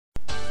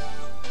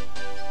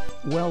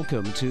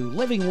Welcome to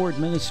Living Word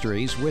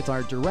Ministries with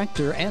our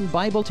director and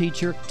Bible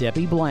teacher,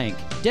 Debbie Blank.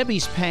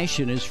 Debbie's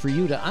passion is for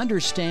you to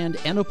understand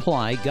and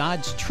apply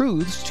God's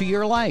truths to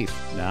your life.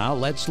 Now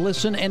let's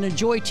listen and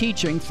enjoy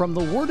teaching from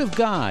the Word of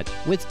God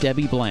with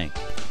Debbie Blank.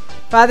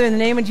 Father, in the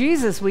name of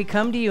Jesus, we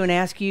come to you and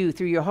ask you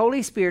through your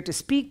Holy Spirit to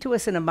speak to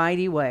us in a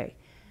mighty way.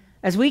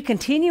 As we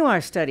continue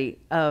our study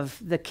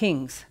of the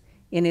kings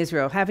in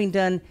Israel, having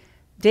done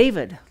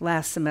David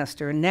last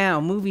semester and now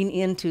moving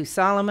into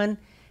Solomon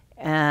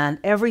and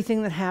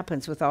everything that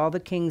happens with all the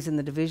kings and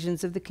the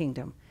divisions of the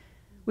kingdom.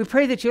 We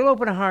pray that you'll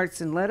open our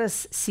hearts and let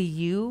us see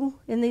you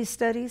in these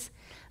studies.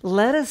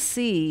 Let us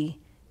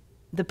see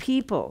the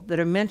people that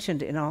are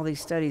mentioned in all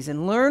these studies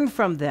and learn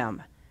from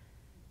them.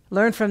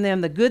 Learn from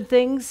them the good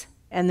things,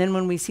 and then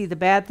when we see the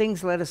bad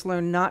things, let us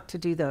learn not to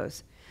do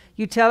those.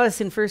 You tell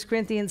us in 1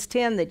 Corinthians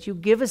 10 that you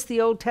give us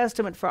the Old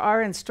Testament for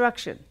our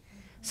instruction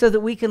so that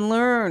we can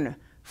learn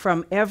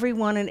from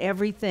everyone and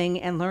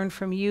everything and learn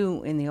from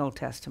you in the Old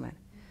Testament.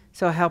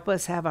 So help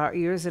us have our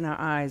ears and our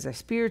eyes, our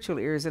spiritual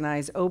ears and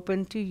eyes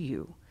open to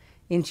you.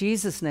 In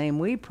Jesus' name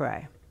we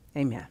pray.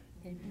 Amen.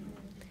 Amen.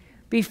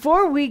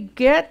 Before we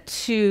get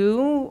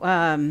to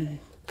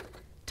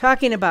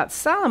talking about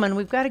Solomon,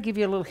 we've got to give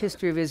you a little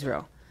history of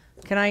Israel.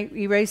 Can I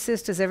erase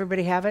this? Does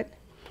everybody have it?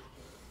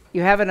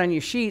 You have it on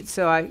your sheet,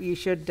 so you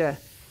should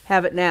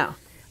have it now.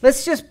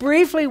 Let's just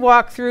briefly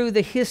walk through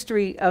the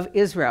history of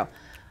Israel.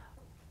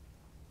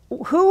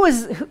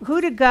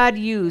 Who did God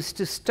use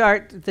to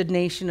start the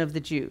nation of the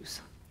Jews?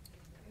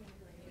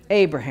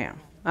 Abraham.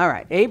 All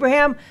right.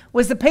 Abraham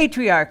was the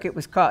patriarch,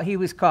 he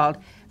was called,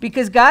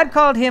 because God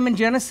called him in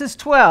Genesis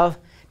 12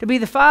 to be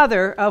the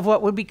father of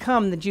what would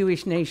become the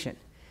Jewish nation.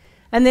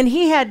 And then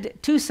he had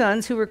two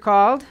sons who were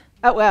called,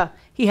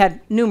 he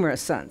had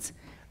numerous sons,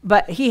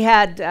 but he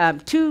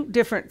had two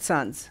different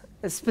sons,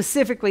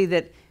 specifically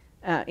that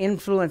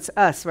influence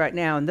us right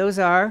now, and those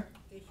are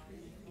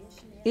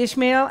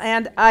Ishmael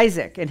and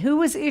Isaac. And who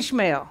was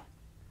Ishmael?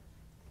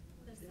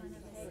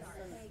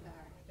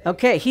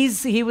 Okay,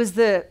 he was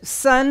the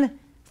son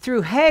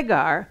through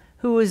Hagar,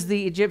 who was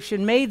the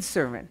Egyptian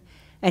maidservant.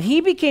 And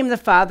he became the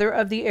father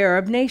of the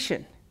Arab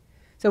nation.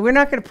 So we're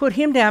not going to put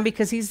him down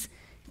because he's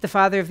the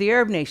father of the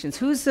Arab nations.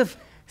 Who's the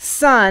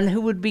son who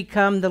would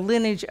become the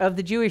lineage of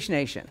the Jewish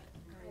nation?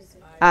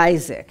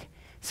 Isaac.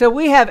 So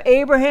we have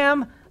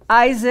Abraham,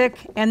 Isaac,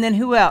 and then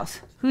who else?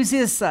 Who's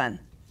his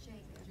son?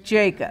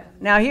 Jacob.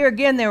 Now here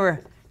again there were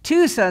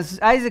two sons.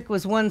 Isaac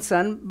was one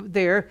son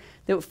there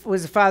that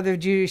was the father of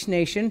the Jewish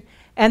nation.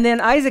 And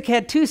then Isaac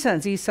had two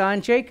sons, Esau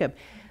and Jacob.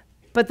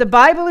 But the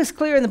Bible is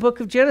clear in the book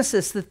of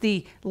Genesis that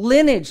the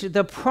lineage,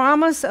 the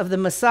promise of the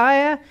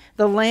Messiah,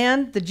 the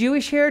land, the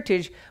Jewish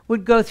heritage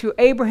would go through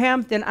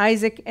Abraham, then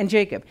Isaac and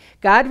Jacob.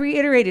 God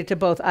reiterated to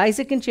both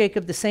Isaac and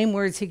Jacob the same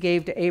words he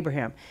gave to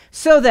Abraham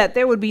so that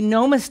there would be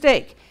no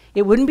mistake.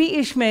 It wouldn't be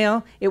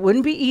Ishmael, it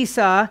wouldn't be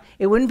Esau,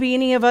 it wouldn't be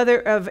any of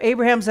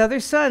Abraham's other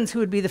sons who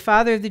would be the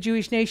father of the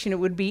Jewish nation. It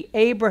would be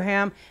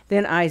Abraham,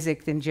 then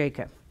Isaac, then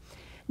Jacob.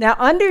 Now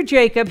under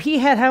Jacob, he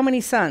had how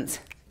many sons?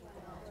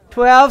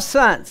 12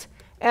 sons.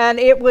 And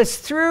it was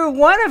through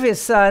one of his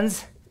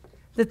sons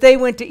that they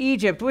went to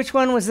Egypt. Which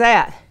one was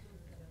that?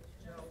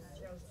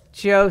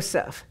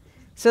 Joseph.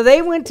 So they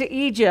went to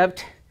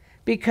Egypt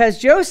because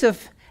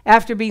Joseph,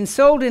 after being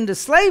sold into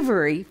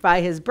slavery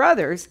by his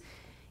brothers,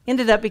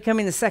 ended up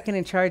becoming the second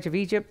in charge of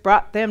Egypt,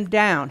 brought them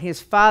down,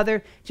 his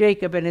father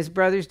Jacob and his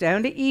brothers,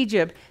 down to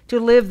Egypt to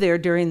live there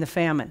during the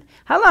famine.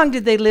 How long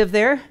did they live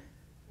there?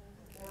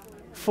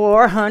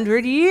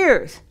 400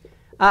 years.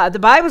 The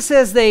Bible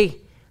says they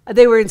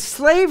were in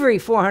slavery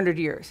 400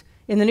 years.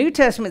 In the New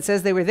Testament it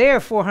says they were there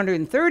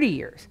 430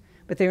 years,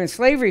 but they were in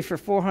slavery for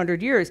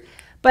 400 years.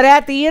 But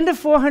at the end of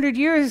 400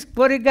 years,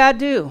 what did God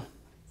do?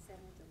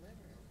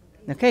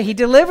 Okay, he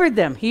delivered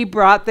them. He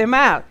brought them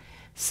out.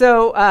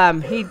 So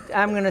I'm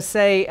going to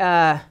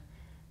say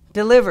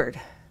delivered.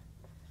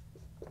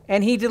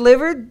 And he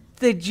delivered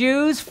the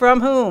Jews from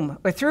whom?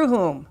 Or through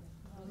whom?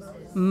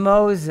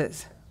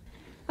 Moses.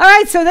 All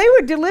right, so they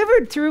were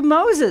delivered through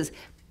Moses.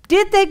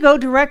 Did they go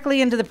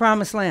directly into the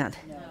promised land?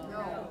 No.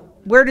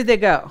 Where did they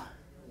go?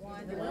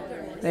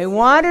 They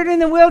wandered in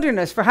the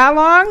wilderness. For how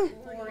long?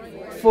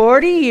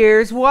 40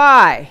 years.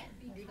 Why?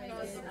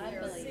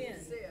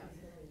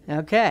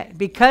 Okay,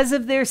 because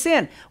of their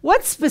sin.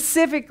 What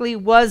specifically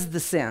was the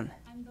sin?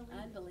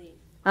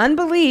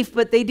 Unbelief,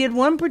 but they did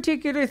one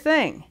particular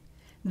thing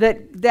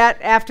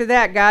that after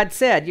that God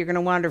said, you're going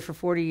to wander for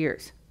 40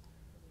 years.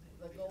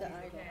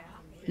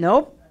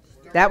 Nope,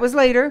 that was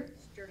later.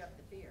 Stirred up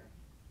the fear.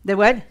 The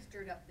what?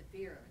 Stirred up the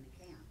fear in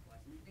the camp,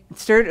 wasn't it?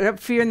 Stirred up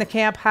fear in the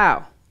camp,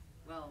 how?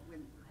 Well,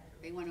 when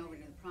they went over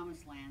to the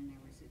promised land, there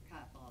was a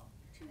couple,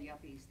 two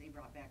yuppies, they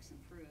brought back some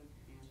fruit,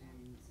 and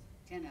then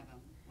 10 of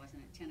them,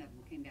 wasn't it? 10 of them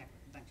came back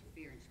with a bunch of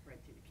fear and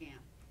spread through the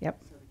camp. Yep.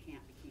 So the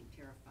camp became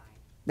terrified.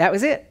 That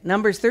was it.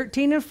 Numbers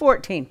 13 and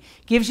 14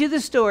 gives you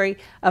the story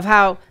of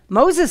how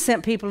Moses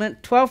sent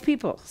 12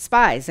 people,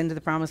 spies, into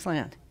the promised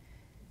land.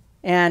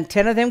 And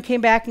 10 of them came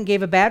back and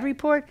gave a bad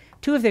report.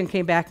 2 of them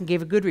came back and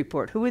gave a good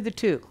report. Who were the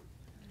 2?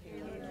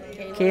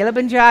 Caleb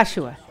and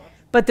Joshua.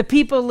 But the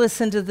people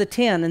listened to the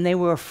 10, and they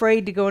were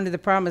afraid to go into the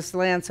promised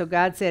land. So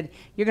God said,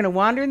 you're going to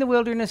wander in the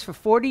wilderness for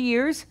 40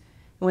 years.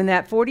 When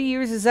that 40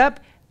 years is up,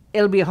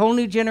 it'll be a whole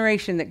new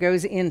generation that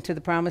goes into the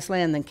promised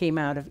land that came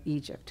out of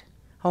Egypt.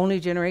 Whole new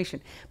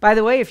generation. By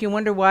the way, if you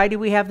wonder why do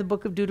we have the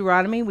book of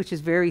Deuteronomy, which is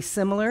very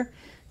similar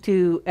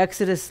to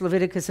Exodus,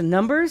 Leviticus, and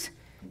Numbers,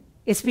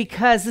 it's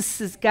because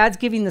this is God's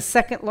giving the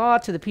second law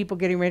to the people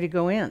getting ready to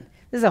go in.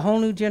 This is a whole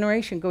new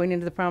generation going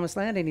into the promised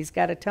land, and he's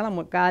got to tell them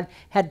what God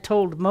had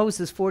told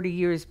Moses 40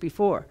 years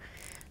before.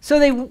 So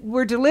they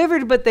were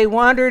delivered, but they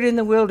wandered in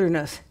the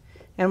wilderness.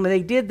 And when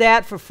they did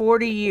that for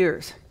 40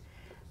 years.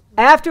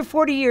 After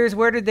 40 years,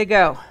 where did they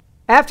go?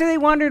 After they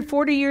wandered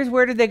 40 years,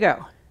 where did they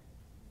go?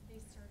 They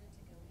started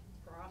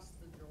to go across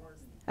the Jordan.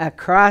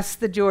 Across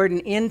the Jordan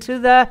into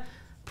the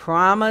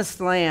promised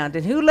land.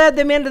 And who led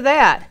them into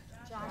that?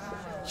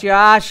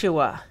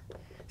 Joshua.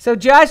 So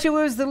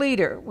Joshua was the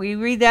leader. We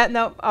read that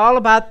all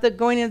about the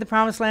going into the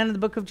promised land in the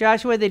book of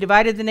Joshua. They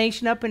divided the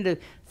nation up into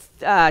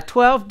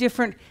 12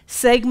 different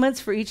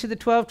segments for each of the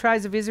 12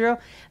 tribes of Israel.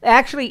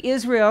 Actually,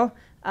 Israel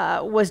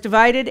was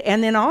divided,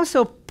 and then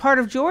also part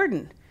of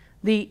Jordan.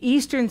 The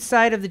eastern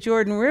side of the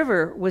Jordan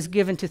River was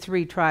given to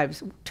 3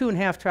 tribes,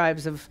 2.5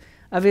 tribes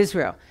of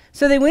Israel.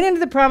 So they went into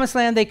the promised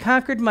land. They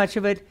conquered much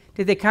of it.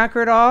 Did they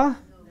conquer it all?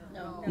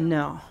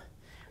 No.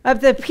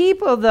 Of the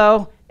people,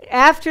 though,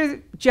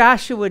 after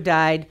Joshua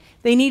died,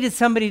 they needed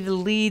somebody to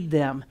lead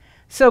them.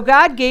 So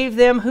God gave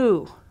them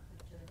who?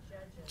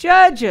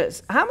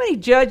 Judges. How many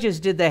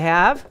judges did they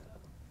have?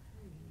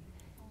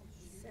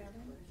 7.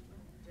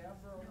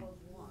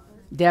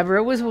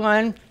 Deborah was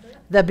one.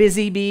 The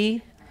busy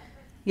bee.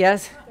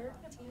 Yes?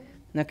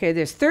 13. Okay,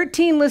 there's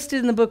 13 listed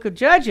in the book of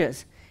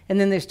Judges,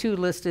 and then there's 2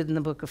 listed in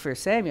the book of 1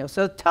 Samuel.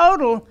 So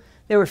total,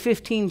 there were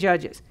 15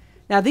 judges.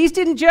 Now, these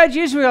didn't judge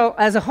Israel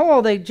as a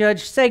whole. They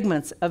judged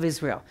segments of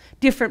Israel,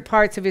 different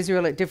parts of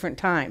Israel at different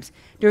times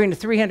during the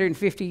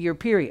 350-year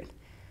period.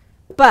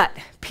 But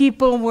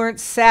people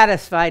weren't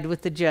satisfied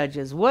with the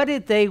judges. What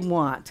did they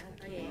want?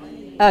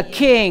 A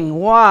king.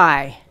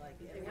 Why?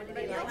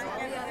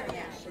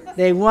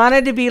 They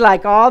wanted to be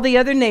like all the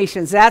other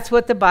nations. That's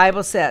what the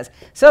Bible says.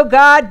 So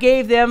God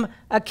gave them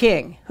a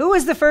king. Who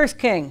was the first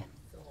king?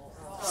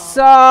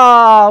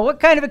 Saul. What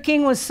kind of a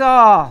king was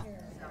Saul?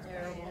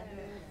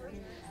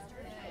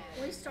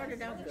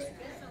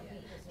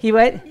 He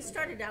what? He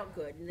started out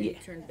good, and then he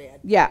turned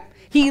bad. Yeah.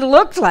 He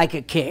looked like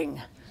a king.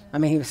 I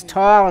mean, he was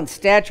tall in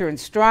stature and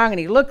strong, and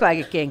he looked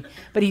like a king,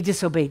 but he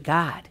disobeyed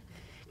God.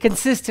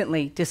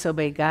 Consistently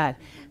disobeyed God.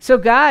 So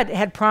God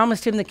had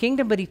promised him the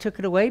kingdom, but he took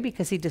it away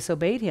because he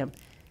disobeyed him.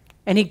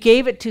 And he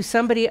gave it to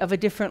somebody of a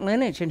different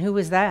lineage. And who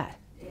was that?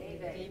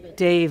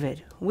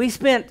 David. We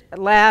spent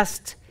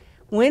last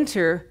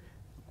winter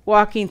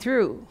walking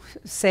through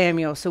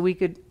Samuel so we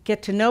could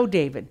get to know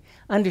David,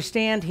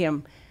 understand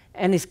him,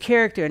 and his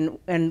character,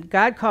 and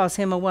God calls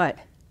him a what?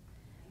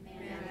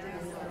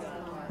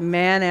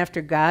 Man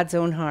after God's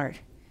own heart.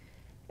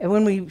 And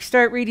when we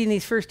start reading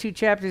these first 2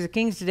 chapters of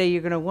Kings today,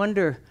 you're going to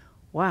wonder,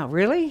 wow,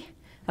 really?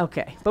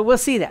 Okay, but we'll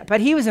see that.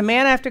 But he was a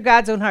man after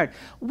God's own heart.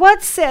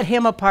 What set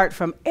him apart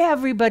from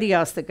everybody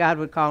else that God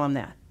would call him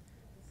that?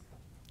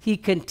 He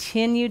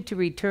continued to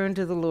return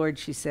to the Lord,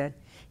 she said.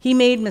 He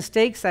made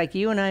mistakes like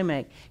you and I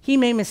make. He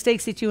made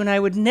mistakes that you and I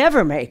would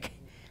never make.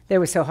 They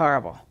were so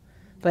horrible.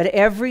 But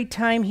every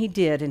time he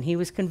did and he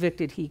was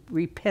convicted, he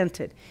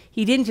repented.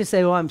 He didn't just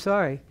say, oh, I'm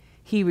sorry.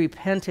 He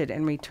repented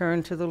and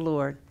returned to the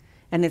Lord.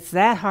 And it's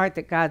that heart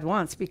that God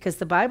wants, because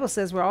the Bible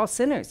says we're all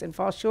sinners and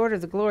fall short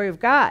of the glory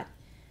of God.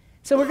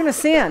 So we're going to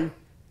sin.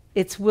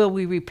 It's will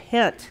we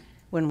repent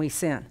when we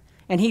sin.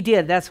 And he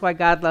did. That's why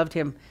God loved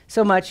him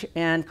so much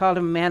and called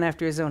him a man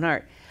after his own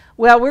heart.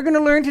 Well, we're going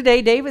to learn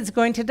today David's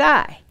going to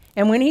die.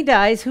 And when he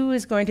dies, who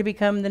is going to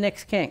become the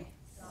next king?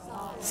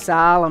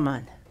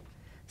 Solomon.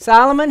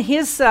 Solomon,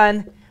 his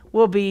son,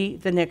 will be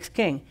the next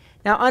king.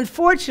 Now,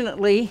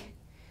 unfortunately,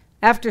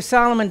 after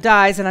Solomon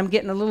dies, and I'm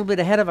getting a little bit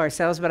ahead of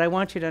ourselves, but I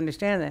want you to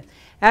understand that.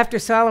 After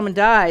Solomon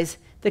dies,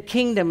 the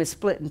kingdom is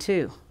split in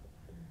 2.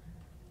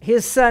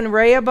 His son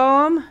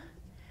Rehoboam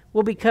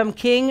will become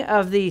king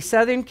of the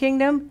southern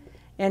kingdom,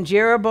 and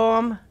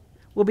Jeroboam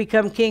will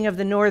become king of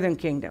the northern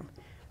kingdom.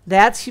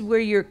 That's where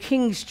your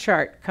king's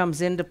chart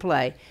comes into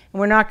play. And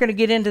we're not going to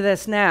get into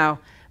this now,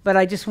 but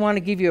I just want to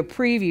give you a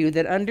preview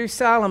that under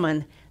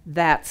Solomon,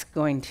 that's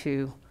going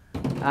to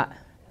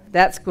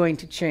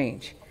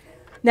change.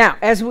 Now,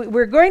 as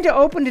we're going to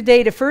open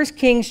today to 1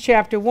 Kings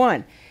chapter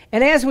 1.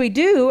 And as we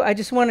do, I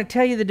just want to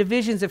tell you the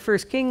divisions of 1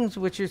 Kings,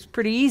 which is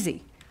pretty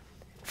easy.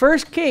 1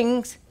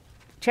 Kings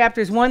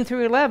chapters 1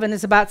 through 11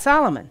 is about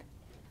Solomon.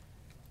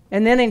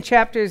 And then in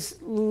chapters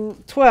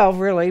 12,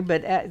 really,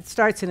 but it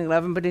starts in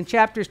 11, but in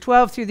chapters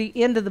 12 through the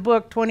end of the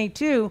book,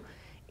 22,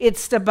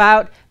 it's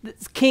about the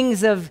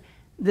kings of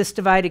this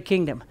divided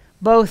kingdom,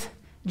 both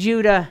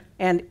Judah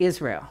and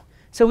Israel.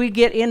 So we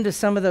get into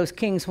some of those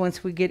kings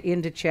once we get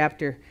into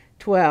chapter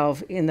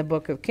 12 in the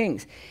book of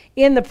Kings.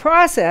 In the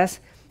process,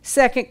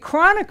 2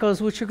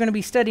 Chronicles, which we're going to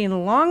be studying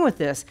along with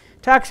this,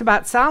 talks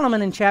about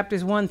Solomon in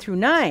chapters 1 through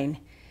 9.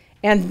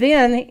 And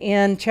then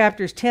in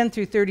chapters 10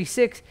 through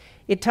 36,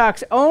 it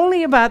talks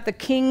only about the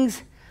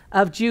kings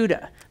of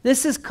Judah.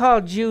 This is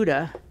called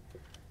Judah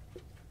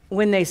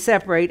when they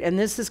separate, and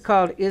this is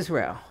called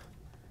Israel.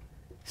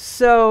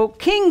 So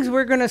kings,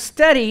 we're going to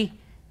study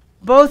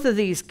both of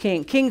these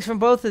kings from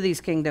both of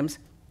these kingdoms.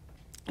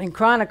 In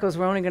Chronicles,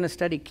 we're only going to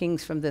study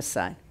kings from this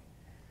side.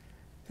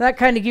 So that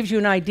kind of gives you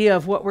an idea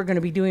of what we're going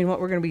to be doing, what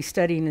we're going to be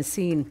studying and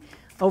seeing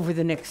over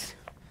the next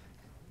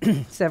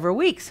several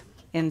weeks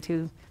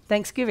into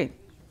Thanksgiving.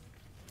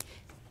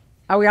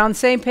 Are we on the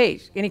same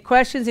page? Any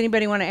questions?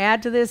 Anybody want to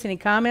add to this? Any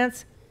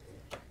comments?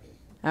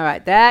 All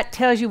right, that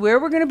tells you where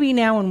we're going to be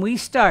now when we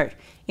start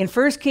in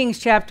 1 Kings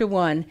chapter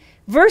 1,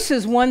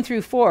 verses 1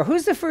 through 4.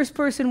 Who's the first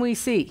person we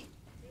see?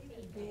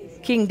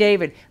 King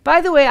David. By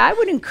the way, I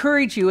would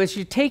encourage you as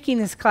you're taking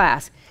this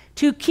class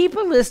to keep a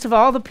list of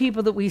all the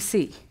people that we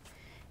see.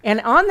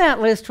 And on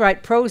that list,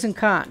 write pros and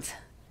cons.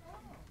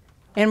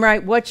 And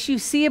write what you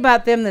see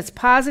about them that's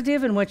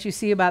positive and what you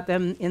see about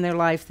them in their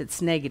life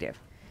that's negative.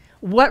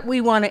 What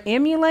we want to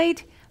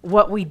emulate,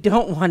 what we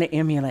don't want to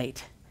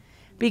emulate.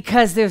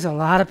 Because there's a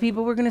lot of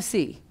people we're going to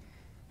see.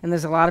 And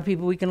there's a lot of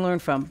people we can learn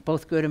from,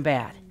 both good and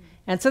bad.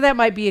 And so that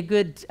might be a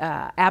good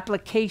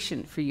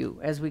application for you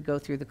as we go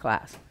through the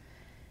class.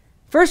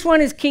 First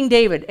one is King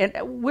David.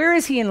 And where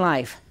is he in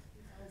life?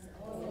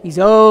 He's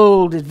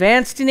old,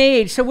 advanced in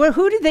age. So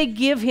who did they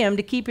give him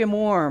to keep him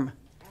warm?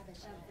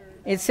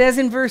 It says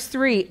in verse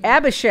 3,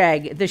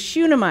 Abishag, the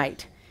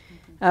Shunammite,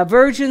 a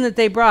virgin that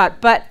they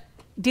brought. But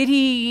did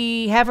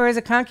he have her as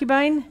a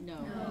concubine?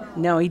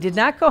 No, he did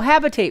not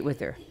cohabitate with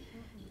her.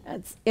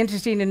 It's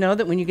interesting to know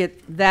that when you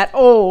get that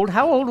old,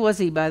 how old was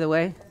he, by the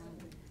way?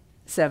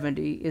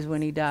 70 is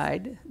when he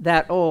died.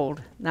 That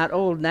old, not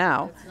old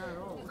now.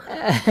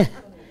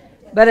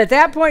 But at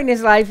that point in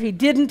his life, he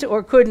didn't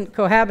or couldn't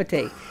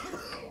cohabitate.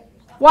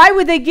 Why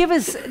would they give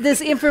us this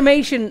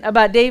information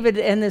about David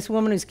and this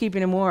woman who's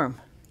keeping him warm?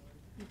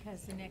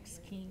 Because the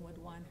next king would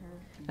want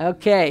her.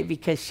 Okay,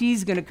 because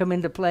she's going to come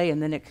into play in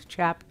the next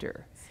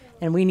chapter.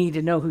 And we need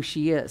to know who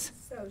she is.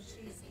 So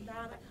she's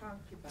not a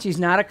concubine. She's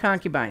not a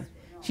concubine.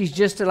 She's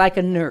just like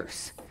a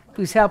nurse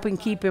who's helping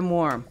keep him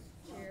warm.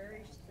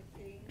 Cherish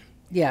the king.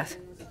 Yes.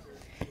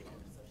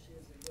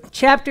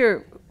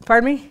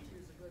 Pardon me?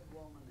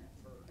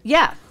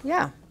 Yeah.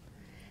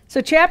 So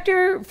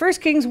 1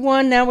 Kings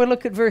 1, now we'll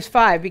look at verse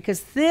 5,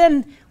 because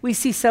then we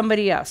see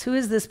somebody else. Who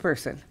is this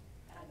person?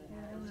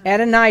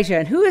 Adonijah.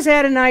 And who is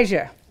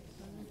Adonijah?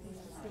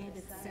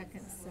 David's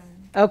second son.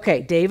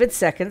 Okay, David's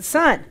second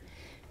son.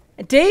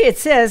 It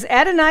says,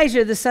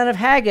 Adonijah, the son of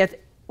Haggith,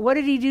 what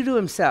did he do to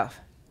himself?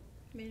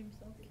 Made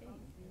himself king.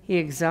 He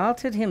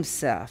exalted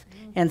himself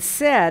and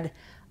said,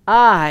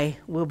 I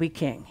will be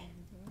king.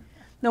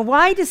 Now,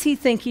 why does he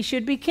think he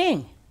should be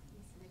king?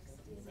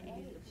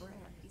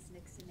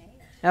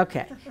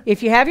 Okay.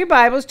 If you have your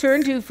Bibles,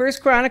 turn to 1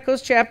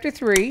 Chronicles chapter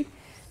 3.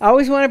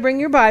 Always want to bring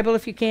your Bible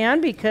if you can,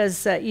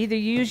 because either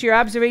use your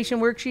observation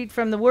worksheet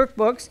from the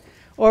workbooks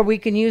or we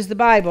can use the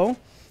Bible.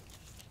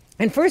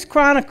 In 1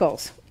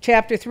 Chronicles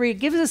chapter 3, it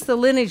gives us the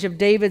lineage of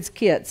David's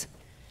kids.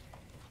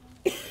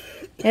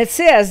 It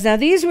says, now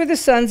these were the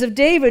sons of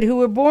David who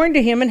were born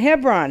to him in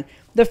Hebron.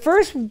 The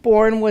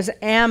firstborn was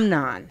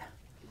Amnon.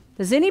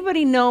 Does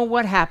anybody know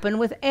what happened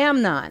with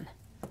Amnon?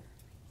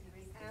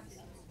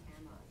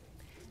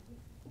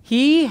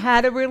 He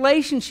had a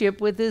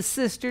relationship with his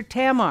sister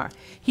Tamar.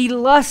 He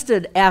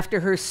lusted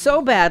after her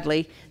so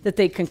badly that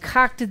they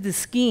concocted the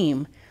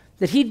scheme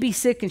that he'd be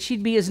sick and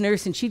she'd be his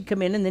nurse and she'd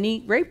come in and then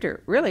he raped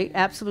her. Really,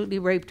 absolutely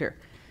raped her.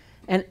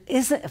 And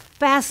it's a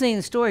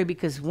fascinating story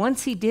because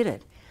once he did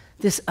it,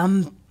 this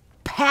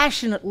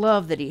passionate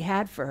love that he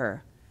had for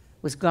her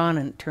was gone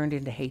and turned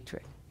into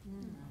hatred.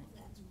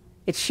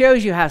 It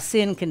shows you how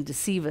sin can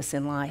deceive us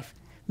in life,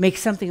 make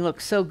something look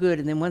so good,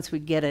 and then once we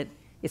get it,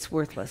 it's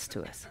worthless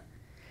to us.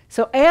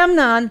 So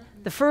Amnon,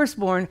 the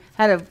firstborn,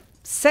 had a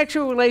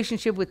sexual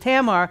relationship with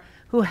Tamar,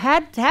 who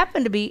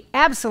happened to be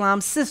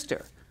Absalom's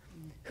sister.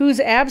 Who's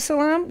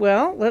Absalom?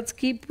 Well, let's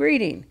keep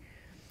reading.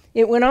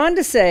 It went on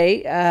to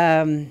say,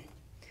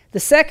 the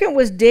second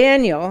was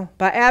Daniel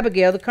by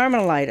Abigail the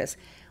Carmelitess.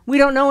 We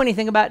don't know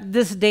anything about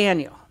this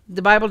Daniel.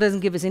 The Bible doesn't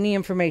give us any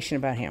information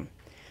about him.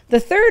 The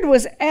third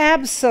was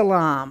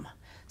Absalom.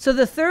 So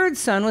the third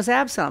son was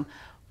Absalom.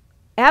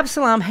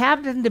 Absalom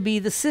happened to be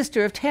the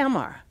sister of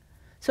Tamar.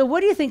 So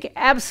what do you think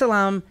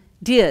Absalom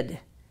did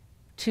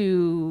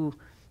to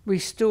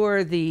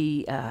restore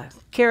the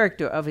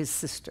character of his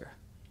sister?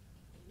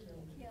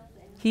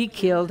 He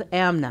killed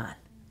Amnon.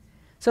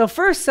 So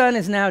first son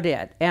is now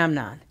dead,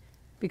 Amnon,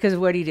 because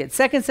of what he did.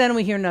 Second son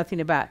we hear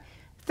nothing about.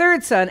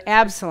 Third son,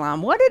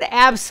 Absalom. What did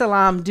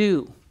Absalom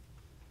do?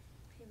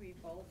 He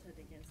revolted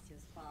against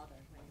his father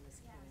when he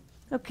was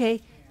king.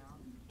 Okay.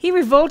 He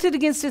revolted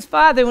against his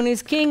father when he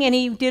was king, and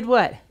he did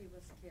what? He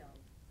was killed.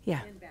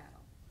 Yeah. In battle.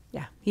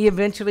 Yeah, he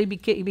eventually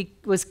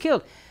was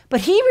killed.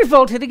 But he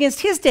revolted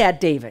against his dad,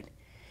 David.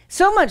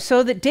 So much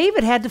so that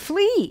David had to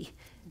flee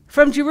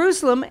from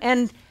Jerusalem,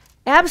 and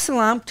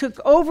Absalom took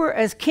over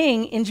as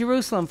king in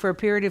Jerusalem for a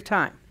period of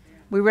time.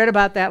 We read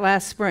about that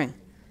last spring.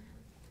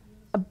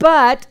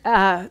 But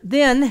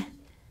then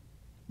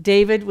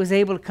David was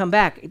able to come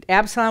back.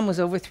 Absalom was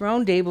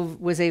overthrown.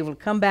 David was able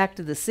to come back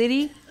to the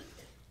city.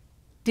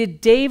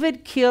 Did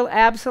David kill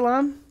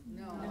Absalom?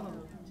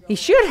 No. He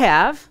should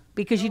have,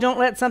 because you don't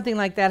let something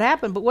like that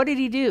happen. But what did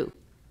he do?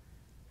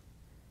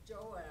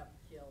 Joab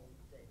killed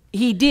David.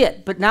 He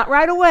did, but not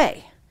right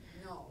away.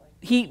 No.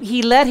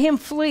 He let him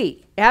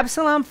flee.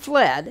 Absalom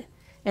fled,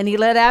 and he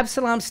let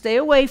Absalom stay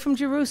away from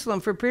Jerusalem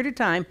for a period of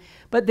time.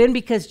 But then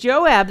because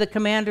Joab, the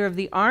commander of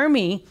the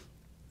army,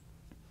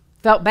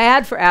 felt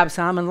bad for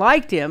Absalom and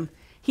liked him,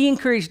 he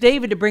encouraged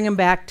David to bring him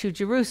back to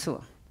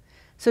Jerusalem.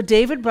 So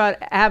David brought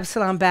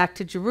Absalom back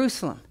to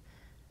Jerusalem.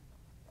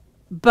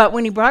 But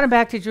when he brought him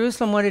back to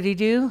Jerusalem, what did he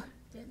do?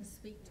 Didn't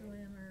speak to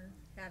him or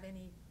have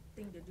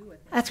anything to do with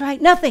him. That's right,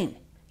 nothing.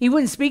 He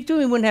wouldn't speak to him,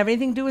 he wouldn't have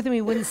anything to do with him,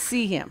 he wouldn't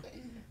see him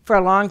for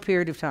a long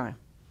period of time.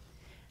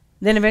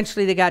 Then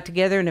eventually they got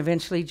together, and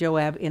eventually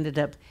Joab ended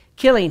up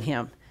killing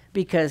him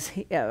because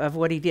of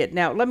what he did.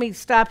 Now, let me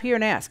stop here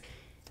and ask,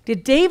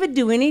 did David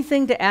do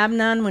anything to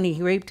Amnon when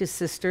he raped his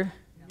sister?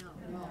 No.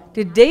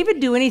 Did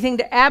David do anything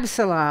to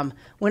Absalom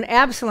when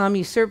Absalom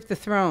usurped the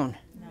throne?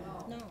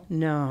 No.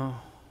 No.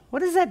 What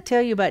does that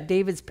tell you about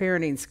David's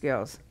parenting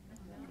skills?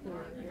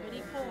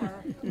 Pretty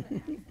poor.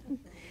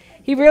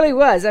 He really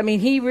was. I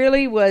mean, he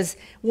really was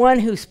one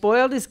who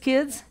spoiled his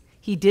kids.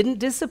 He didn't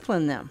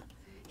discipline them.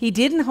 He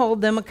didn't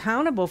hold them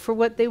accountable for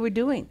what they were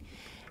doing.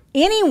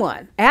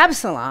 Anyone,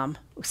 Absalom,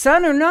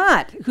 son or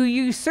not, who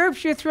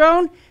usurps your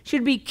throne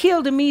should be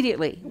killed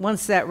immediately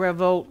once that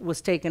revolt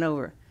was taken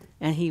over.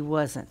 And he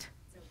wasn't.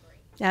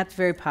 That's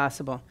very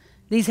possible.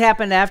 These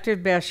happened after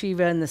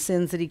Bathsheba and the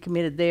sins that he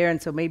committed there,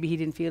 and so maybe he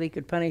didn't feel he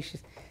could punish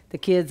the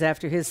kids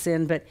after his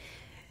sin. But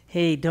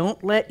hey,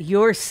 don't let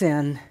your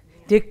sin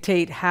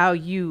dictate how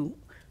you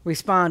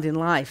respond in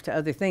life to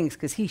other things,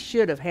 because he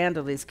should have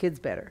handled his kids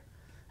better.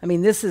 I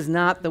mean, this is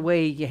not the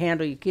way you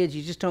handle your kids.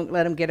 You just don't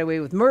let them get away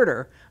with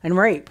murder and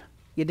rape.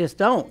 You just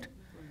don't.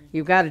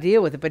 You've got to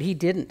deal with it, but he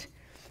didn't.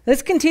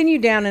 Let's continue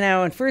down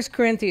now in 1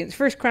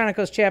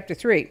 Chronicles chapter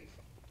 3,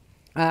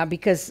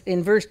 because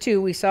in verse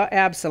 2 we saw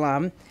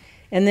Absalom,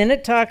 and then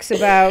it talks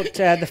about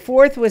the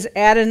fourth was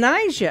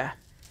Adonijah.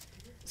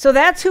 So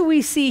that's who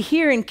we see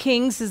here in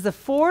Kings as the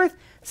fourth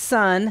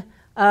son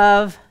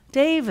of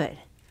David.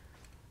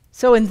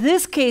 So in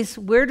this case,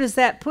 where does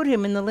that put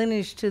him in the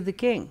lineage to the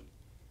king?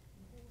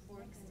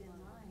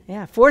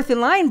 Yeah, fourth in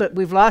line, but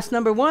we've lost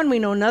number one. We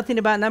know nothing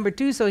about number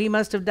two, so he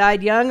must have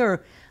died young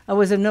or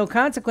was of no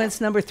consequence.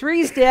 Number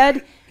three's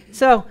dead.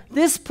 So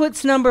this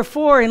puts number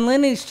four in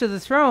lineage to the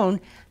throne.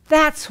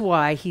 That's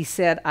why he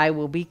said, I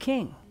will be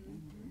king.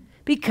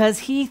 Because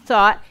he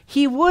thought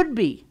he would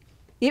be.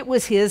 It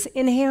was his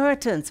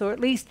inheritance, or at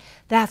least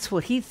that's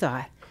what he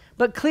thought.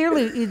 But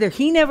clearly, either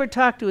he never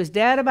talked to his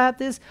dad about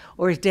this,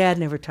 or his dad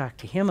never talked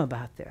to him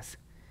about this.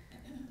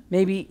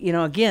 Maybe,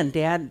 again,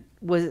 dad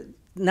was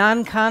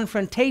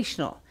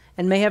non-confrontational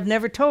and may have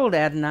never told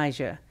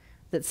Adonijah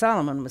that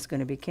Solomon was going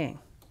to be king.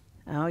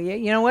 Oh, yeah,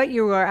 you know what?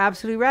 You are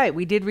absolutely right.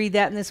 We did read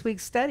that in this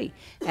week's study.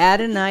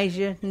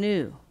 Adonijah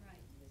knew.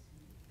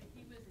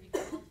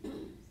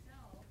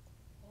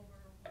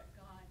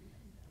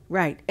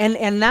 Right.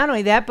 And not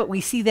only that, but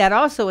we see that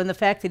also in the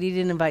fact that he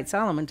didn't invite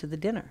Solomon to the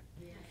dinner.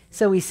 Yes.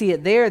 So we see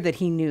it there that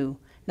he knew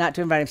not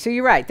to invite him. So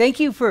you're right. Thank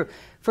you for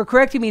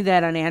correcting me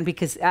that on Ann,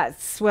 because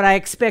that's what I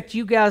expect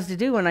you gals to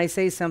do when I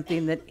say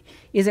something that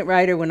isn't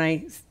right, or when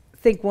I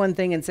think one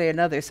thing and say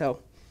another.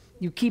 So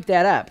you keep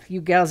that up. You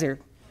gals are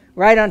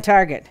right on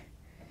target.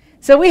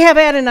 So we have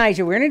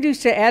Adonijah. We're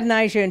introduced to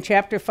Adonijah in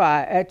chapter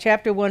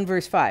 1,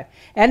 verse 5.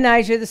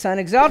 Adonijah the son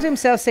exalted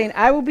himself, saying,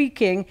 I will be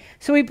king.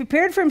 So he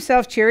prepared for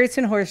himself chariots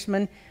and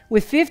horsemen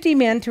with 50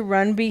 men to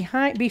run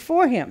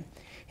before him.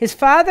 His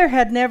father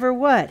had never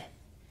what?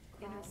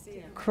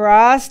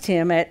 Crossed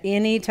him at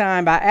any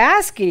time by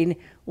asking,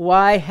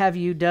 why have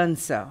you done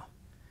so?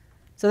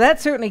 So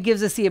that certainly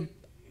gives us the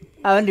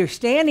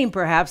understanding,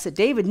 perhaps, that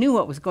David knew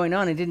what was going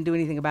on and didn't do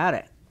anything about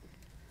it.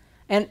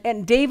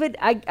 And David,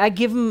 I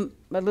give him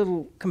a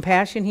little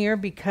compassion here,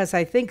 because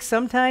I think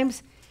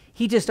sometimes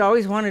he just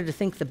always wanted to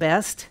think the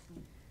best,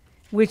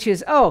 which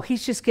is,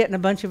 he's just getting a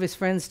bunch of his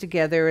friends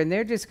together and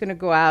they're just going to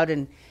go out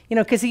and,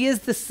 because he is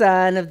the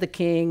son of the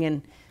king,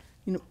 and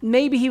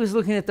maybe he was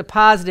looking at the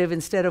positive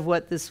instead of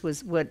what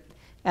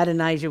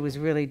Adonijah was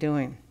really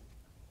doing.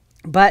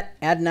 But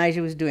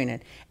Adonijah was doing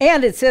it.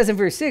 And it says in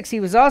verse 6,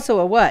 he was also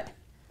a what?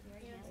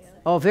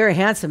 Very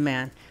handsome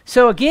man.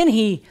 So again,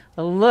 he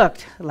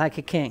looked like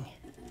a king.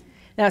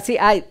 Now, see,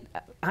 I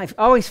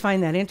always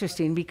find that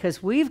interesting,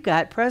 because we've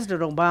got past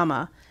President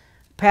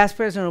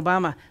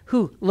Obama,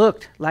 who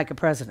looked like a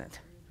president.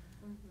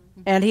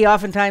 Mm-hmm. And he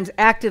oftentimes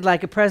acted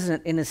like a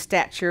president in his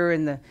stature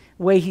and the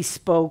way he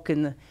spoke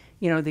and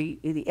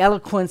the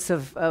eloquence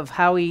of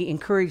how he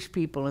encouraged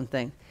people and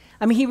things.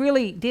 I mean, he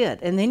really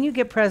did. And then you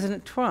get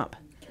President Trump.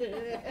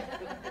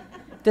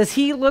 Does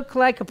he look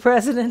like a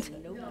president?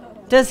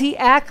 No. Does he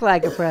act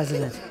like a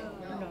president?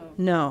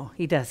 No,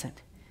 he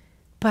doesn't.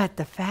 But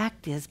the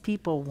fact is,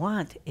 people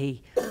want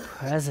a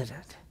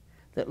president.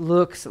 that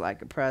looks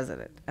like a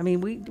president. I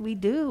mean, we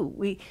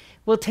do.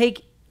 We'll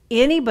take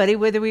anybody,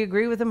 whether we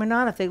agree with them or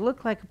not, if they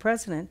look like a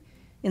president,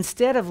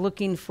 instead of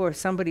looking for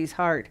somebody's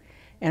heart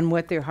and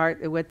what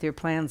their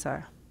plans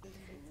are.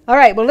 All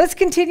right, well, let's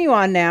continue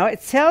on now.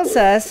 It tells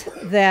us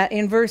that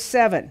in verse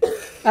 7.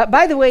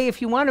 By the way,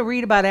 if you want to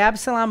read about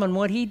Absalom and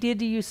what he did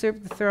to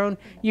usurp the throne,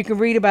 you can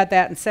read about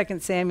that in 2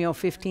 Samuel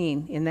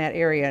 15 in that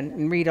area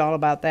and read all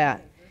about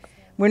that.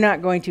 We're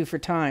not going to for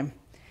time.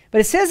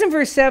 But it says in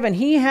verse 7,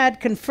 he had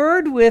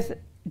conferred with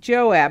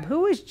Joab.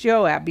 Who is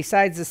Joab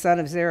besides the son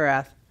of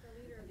Zerath?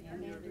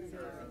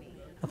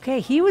 Okay,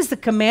 he was the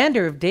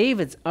commander of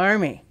David's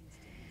army.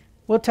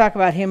 We'll talk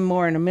about him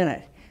more in a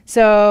minute.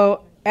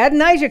 So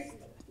Adonijah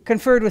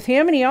conferred with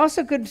him, and he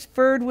also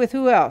conferred with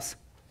who else?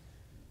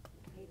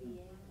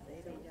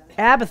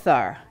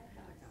 Abiathar.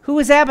 Who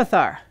was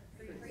Abiathar?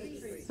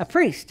 A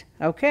priest.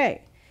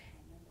 Okay.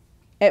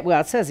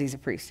 Well, it says he's a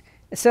priest.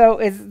 So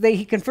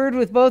he conferred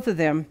with both of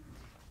them,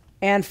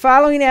 and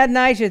following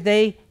Adonijah,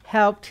 they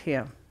helped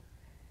him.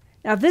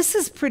 Now, this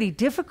is pretty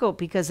difficult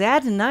because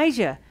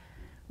Adonijah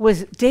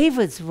was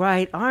David's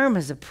right arm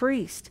as a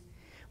priest.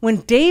 When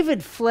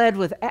David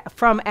fled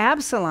from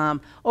Absalom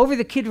over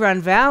the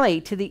Kidron Valley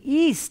to the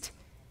east,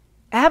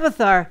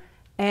 Abiathar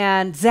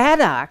and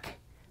Zadok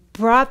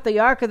brought the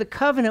Ark of the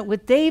Covenant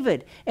with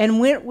David and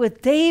went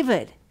with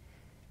David.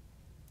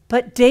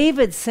 But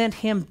David sent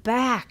him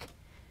back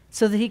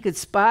so that he could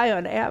spy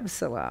on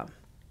Absalom.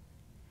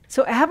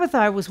 So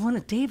Abiathar was one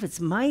of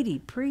David's mighty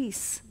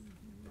priests.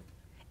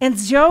 And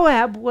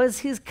Joab was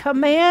his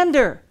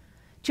commander.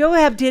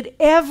 Joab did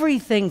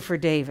everything for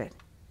David.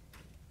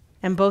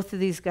 And both of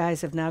these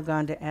guys have now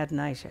gone to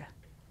Adonijah.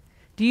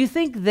 Do you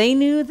think they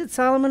knew that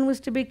Solomon was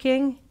to be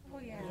king? Oh,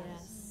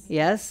 yes.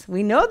 Yes,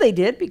 we know they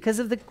did because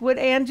of what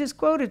Ann just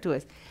quoted to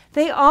us.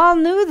 They all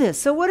knew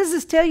this. So what does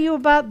this tell you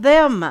about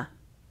them?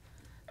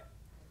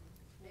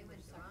 They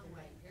went the wrong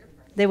way.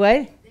 They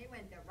what? They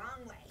went the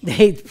wrong way.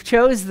 They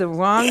chose the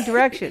wrong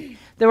direction.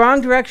 The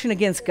wrong direction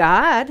against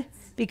God,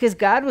 because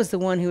God was the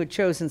one who had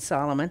chosen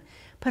Solomon.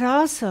 But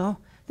also,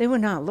 they were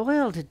not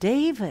loyal to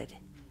David,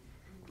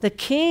 the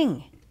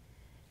king.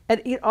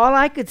 And all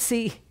I could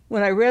see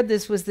when I read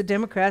this was the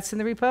Democrats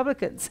and the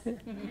Republicans.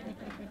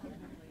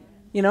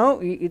 You know,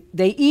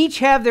 they each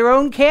have their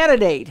own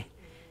candidate.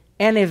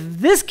 And if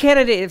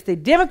the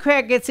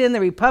Democrat gets in, the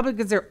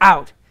Republicans are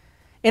out.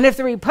 And if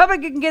the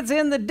Republican gets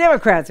in, the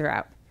Democrats are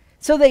out.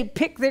 So they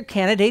pick their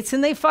candidates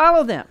and they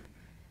follow them.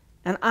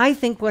 And I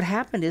think what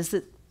happened is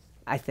that,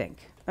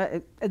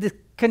 the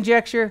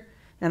conjecture,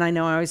 and I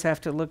know I always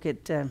have to look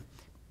at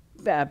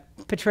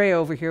Petrea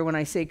over here when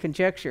I say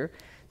conjecture,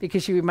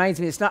 because she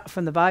reminds me it's not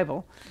from the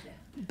Bible.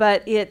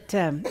 But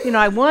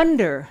I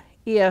wonder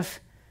if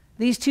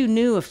these two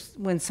knew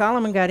when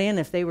Solomon got in,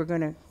 if they were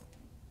going to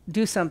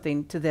do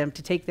something to them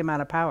to take them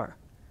out of power.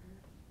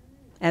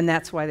 And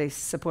that's why they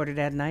supported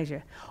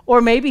Adonijah.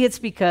 Or maybe it's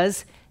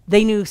because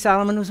they knew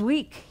Solomon was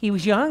weak. He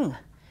was young.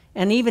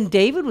 And even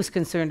David was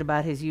concerned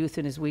about his youth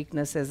and his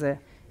weakness as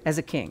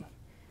a king.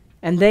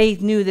 And they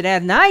knew that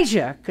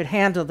Adonijah could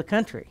handle the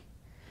country.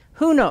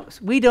 Who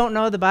knows? We don't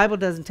know. The Bible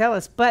doesn't tell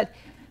us. But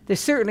there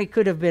certainly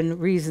could have been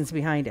reasons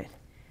behind it.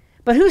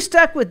 But who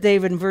stuck with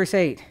David in verse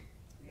 8?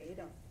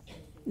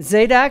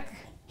 Zadok.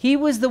 He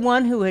was the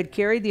one who had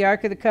carried the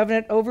Ark of the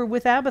Covenant over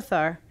with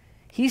Abiathar.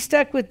 He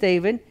stuck with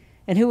David.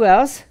 And who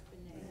else?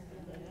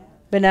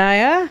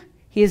 Benaiah.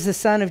 He is the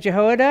son of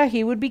Jehoiada.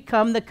 He would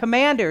become the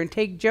commander and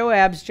take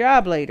Joab's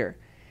job later.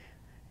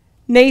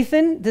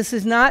 Nathan. This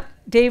is not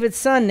David's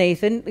son,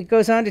 Nathan. It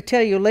goes on to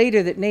tell you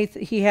later that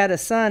he had a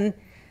son.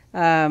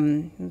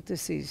 I'm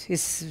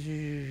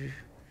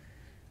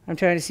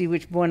trying to see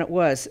which one it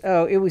was.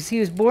 He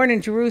was born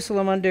in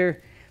Jerusalem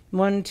under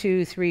 1,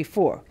 2, 3,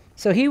 4.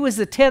 So he was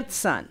the 10th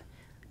son.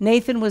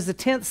 Nathan was the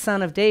 10th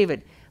son of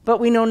David. But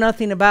we know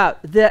nothing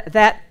about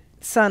that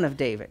son of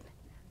David.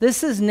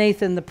 This is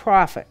Nathan the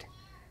prophet.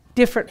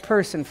 Different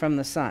person from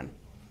the son.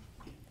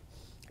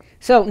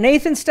 So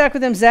Nathan stuck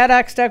with him.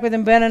 Zadok stuck with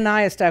him.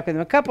 Benaniah stuck with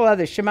him. A couple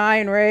others, Shammai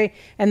and Ray.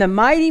 And the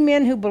mighty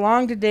men who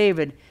belonged to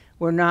David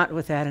were not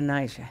with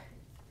Adonijah.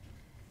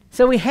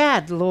 So we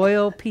had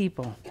loyal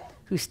people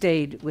who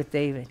stayed with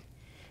David.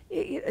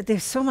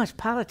 There's so much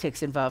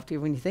politics involved here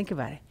when you think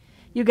about it.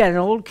 You've got an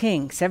old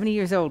king, 70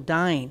 years old,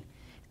 dying.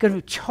 Going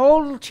to be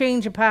total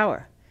change of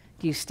power.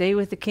 Do you stay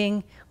with the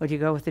king or do you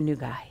go with the new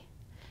guy?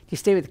 Do you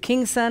stay with the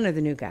king's son or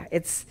the new guy?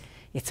 It's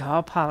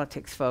all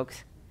politics,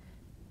 folks.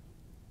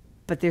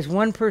 But there's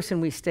one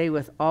person we stay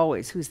with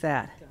always. Who's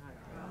that?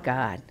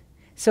 God.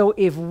 So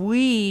if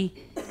we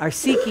are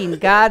seeking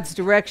God's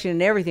direction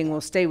in everything, we'll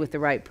stay with the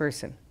right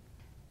person.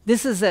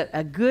 This is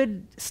a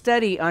good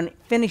study on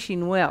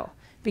finishing well,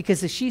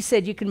 because as she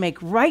said, you can make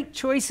right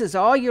choices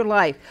all your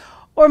life,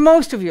 or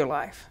most of your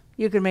life.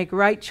 You can make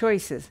right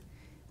choices.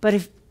 But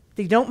if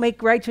you don't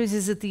make right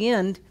choices at the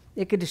end,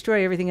 it could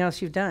destroy everything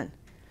else you've done.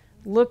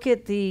 Look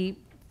at the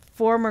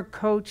former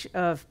coach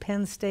of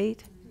Penn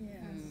State. Yes.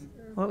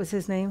 What was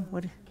his name?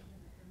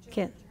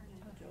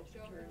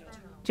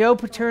 Joe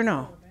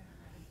Paterno.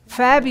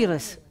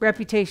 Fabulous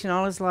reputation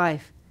all his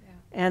life.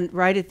 And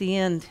right at the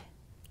end,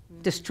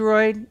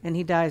 destroyed, and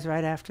he dies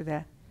right after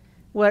that.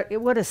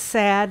 What a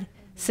sad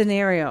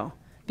scenario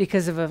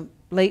because of a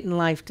late in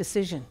life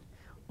decision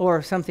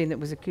or something that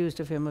was accused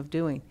of him of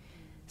doing.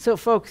 So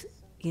folks,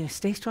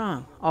 stay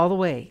strong all the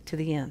way to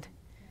the end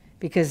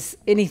because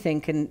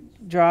anything can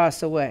draw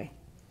us away.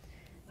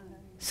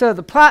 So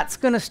the plot's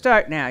going to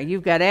start now.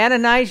 You've got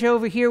Adonijah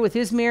over here with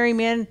his merry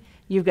men.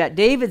 You've got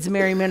David's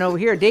merry men over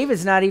here.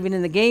 David's not even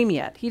in the game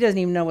yet. He doesn't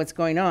even know what's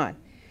going on.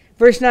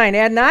 Verse 9,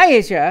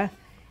 Adonijah,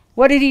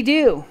 what did he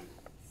do?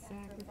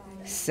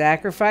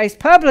 Sacrificed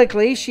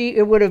publicly.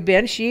 It would have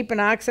been sheep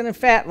and oxen and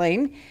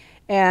fatling.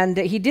 And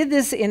he did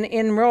this in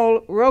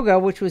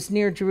Roga, which was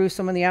near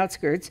Jerusalem on the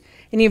outskirts.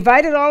 And he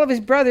invited all of his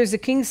brothers, the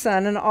king's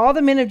son, and all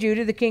the men of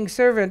Judah, the king's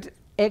servant,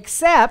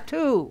 except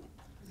who?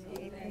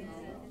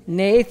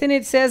 Nathan,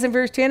 it says in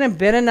verse 10, and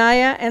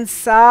Benaniah and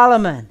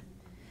Solomon.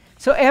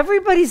 So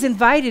everybody's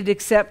invited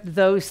except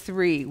those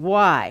three.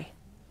 Why?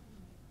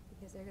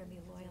 Because they're going to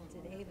be loyal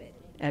to David.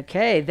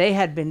 Okay, they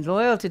had been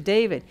loyal to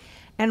David.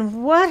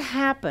 And what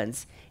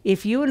happens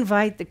if you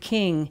invite the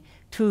king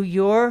to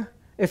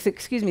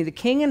the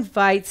king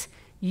invites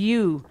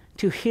you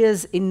to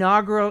his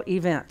inaugural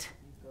event?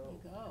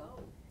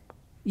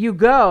 You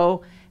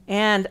go,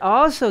 and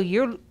also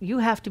you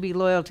have to be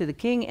loyal to the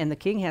king, and the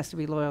king has to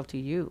be loyal to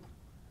you.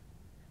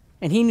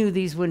 And he knew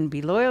these wouldn't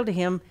be loyal to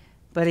him,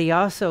 but he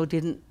also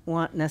didn't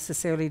want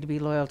necessarily to be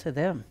loyal to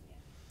them.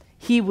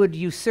 He would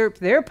usurp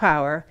their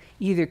power,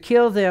 either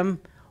kill them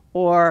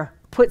or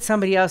put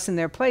somebody else in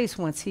their place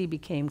once he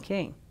became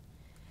king.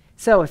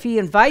 So if he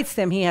invites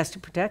them, he has to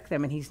protect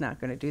them, and he's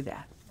not going to do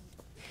that.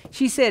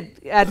 She said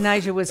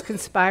Adonijah was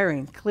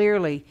conspiring.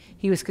 Clearly,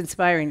 he was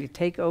conspiring to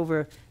take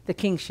over the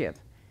kingship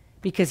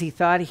because he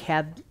thought he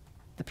had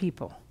the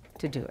people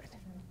to do it.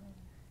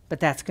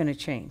 But that's going to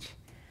change.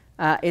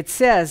 It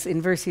says in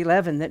verse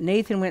 11 that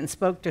Nathan went and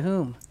spoke to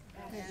whom?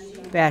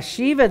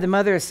 Bathsheba, the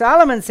mother of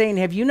Solomon, saying,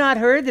 have you not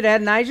heard that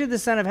Adonijah, the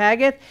son of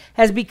Haggith,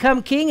 has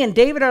become king, and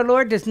David our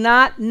Lord does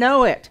not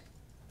know it?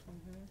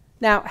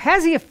 Now,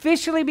 has he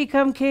officially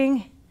become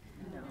king?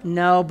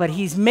 No, but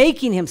he's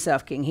making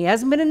himself king. He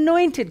hasn't been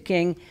anointed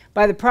king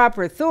by the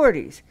proper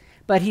authorities,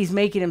 but he's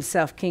making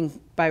himself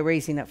king by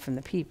raising up from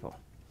the people.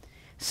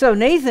 So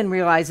Nathan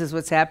realizes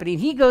what's happening.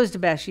 He goes to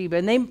Bathsheba,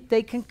 and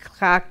they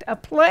concoct a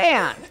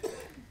plan.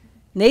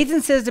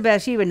 Nathan says to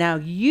Bathsheba, now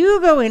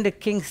you go into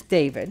King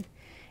David,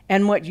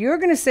 and what you're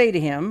going to say to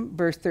him,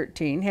 verse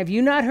 13, have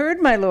you not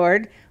heard, my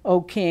lord,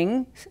 O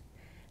king,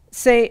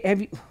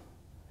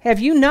 have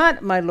you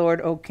not, my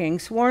lord, O king,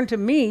 sworn to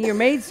me, your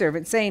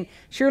maidservant, saying,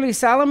 surely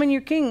Solomon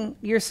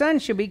your son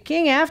shall be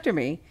king after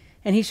me,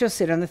 and he shall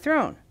sit on the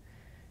throne.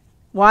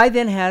 Why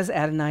then has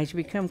Adonijah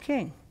become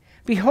king?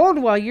 Behold,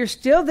 while you're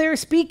still there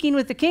speaking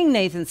with the king,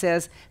 Nathan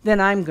says,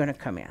 then I'm going to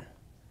come in,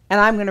 and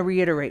I'm going to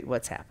reiterate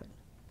what's happened.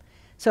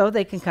 So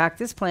they concoct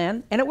this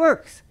plan, and it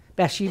works.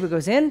 Bathsheba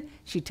goes in,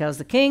 she tells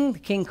the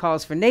king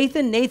calls for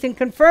Nathan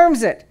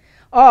confirms it,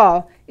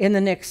 all in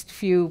the next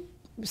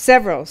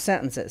several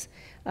sentences.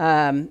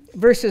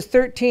 Verses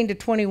 13 to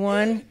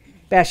 21,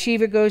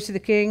 Bathsheba goes to the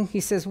king, he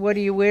says, what do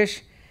you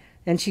wish?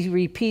 And she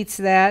repeats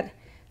that,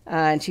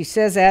 and she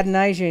says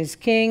Adonijah is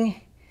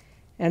king,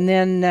 and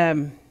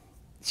then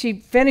she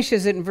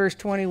finishes it in verse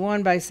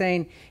 21 by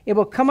saying, it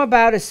will come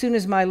about as soon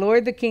as my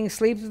lord the king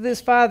sleeps with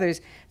his fathers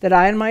that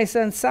I and my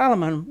son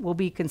Solomon will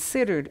be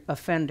considered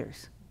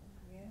offenders.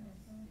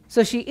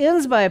 So she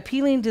ends by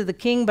appealing to the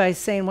king by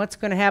saying what's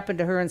going to happen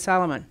to her and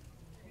Solomon.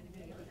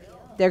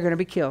 They're going to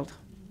be killed.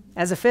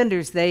 As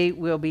offenders, they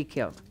will be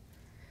killed.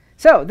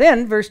 So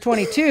then, verse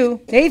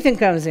 22, Nathan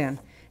comes in,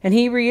 and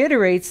he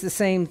reiterates the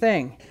same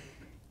thing.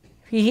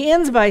 He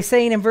ends by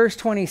saying in verse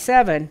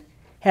 27,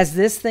 has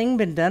this thing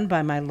been done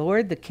by my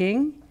lord the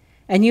king?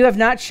 And you have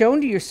not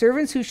shown to your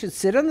servants who should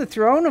sit on the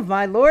throne of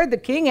my lord the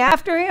king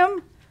after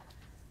him?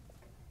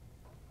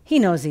 He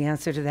knows the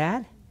answer to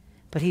that,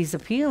 but he's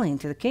appealing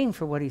to the king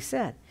for what he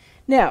said.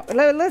 Now,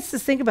 let's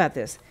just think about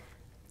this.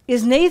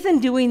 Is Nathan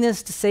doing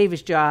this to save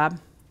his job?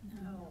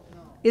 No.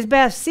 Is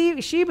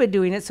Bathsheba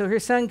doing it so her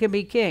son can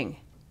be king?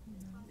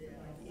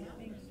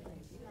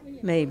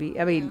 Maybe.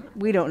 I mean,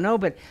 we don't know,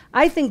 but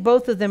I think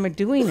both of them are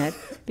doing it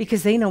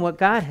because they know what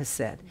God has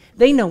said.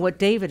 They know what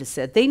David has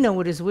said. They know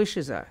what his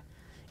wishes are.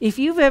 If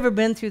you've ever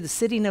been through the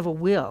sitting of a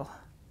will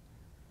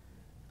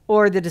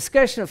or the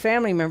discussion of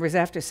family members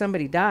after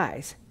somebody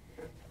dies,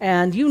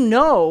 and you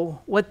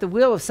know what the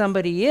will of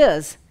somebody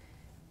is,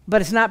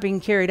 but it's not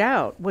being carried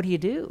out, what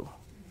do?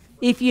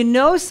 If you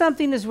know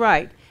something is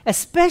right,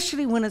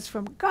 especially when it's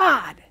from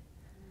God,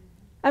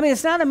 I mean,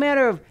 it's not a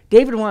matter of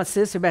David wants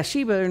this or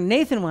Bathsheba or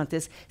Nathan want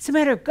this. It's a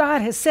matter of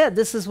God has said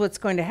this is what's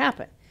going to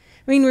happen.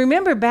 I mean,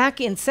 remember back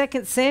in 2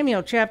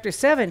 Samuel chapter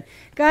 7,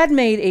 God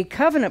made a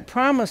covenant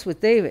promise with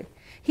David.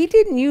 He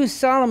didn't use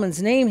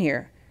Solomon's name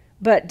here,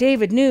 but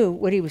David knew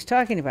what he was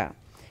talking about.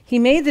 He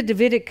made the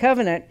Davidic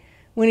covenant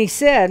when he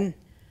said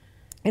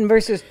in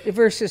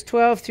verses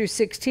 12 through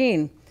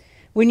 16,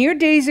 when your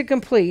days are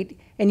complete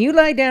and you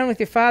lie down with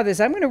your fathers,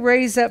 I'm going to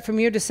raise up from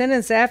your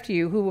descendants after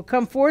you, who will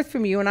come forth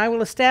from you, and I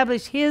will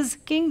establish his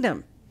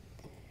kingdom.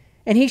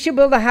 And he shall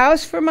build a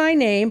house for my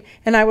name,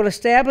 and I will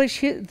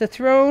establish the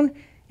throne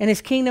and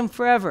his kingdom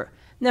forever.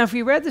 Now, if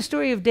you read the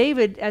story of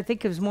David, I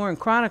think it was more in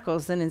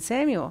Chronicles than in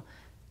Samuel,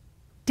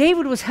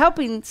 David was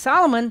helping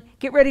Solomon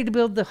get ready to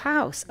build the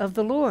house of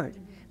the Lord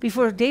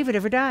before David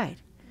ever died.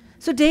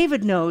 So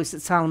David knows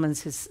that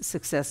Solomon's his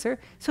successor.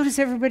 So does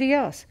everybody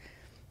else.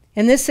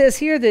 And this says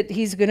here that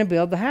he's going to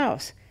build the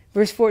house.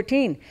 Verse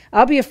 14,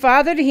 I'll be a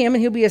father to him,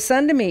 and he'll be a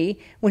son to me.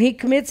 When he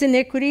commits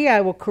iniquity,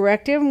 I will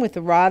correct him with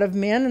the rod of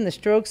men and the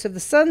strokes of the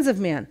sons of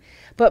men.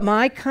 But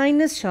my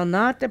kindness shall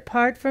not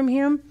depart from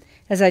him,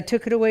 as I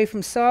took it away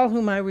from Saul,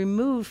 whom I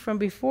removed from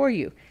before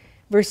you.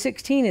 Verse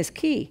 16 is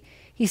key.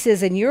 He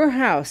says, and your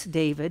house,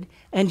 David,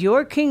 and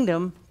your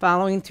kingdom,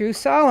 following through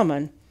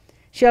Solomon,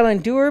 shall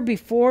endure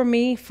before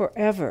me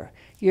forever.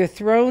 Your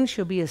throne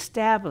shall be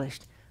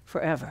established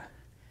forever.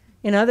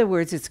 In other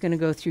words, it's going to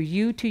go through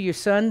you to your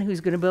son, who's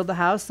going to build the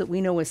house that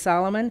we know as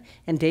Solomon,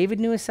 and David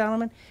knew as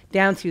Solomon,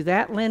 down through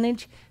that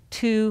lineage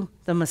to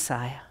the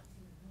Messiah.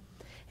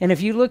 And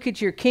if you look at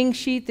your king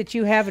sheet that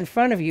you have in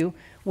front of you,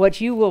 what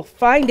you will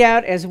find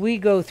out as we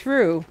go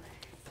through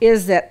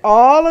is that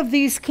all of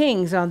these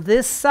kings on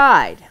this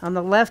side, on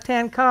the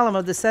left-hand column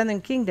of the southern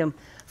kingdom,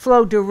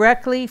 flow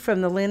directly from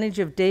the lineage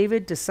of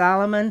David to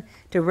Solomon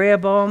to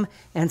Rehoboam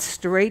and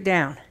straight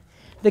down.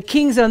 The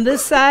kings on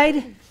this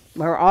side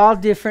are all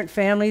different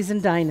families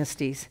and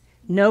dynasties,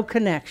 no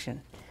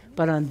connection.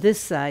 But on this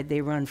side,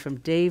 they run from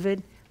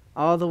David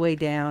all the way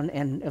down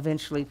and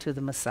eventually to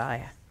the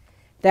Messiah.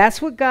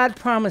 That's what God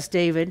promised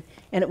David,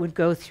 and it would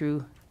go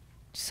through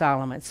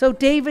Solomon. So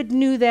David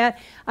knew that.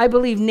 I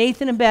believe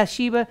Nathan and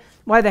Bathsheba,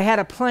 why they had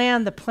a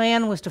plan, the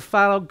plan was to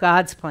follow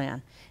God's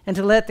plan and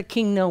to let the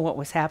king know what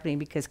was happening,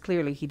 because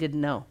clearly he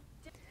didn't know.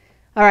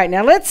 All right,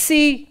 now let's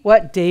see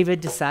what David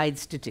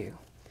decides to do.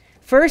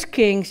 1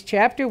 Kings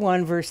chapter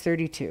 1, verse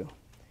 32.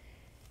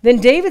 Then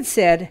David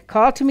said,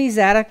 call to me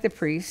Zadok the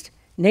priest,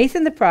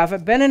 Nathan the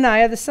prophet,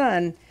 Benaiah the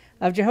son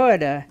of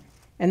Jehoiada.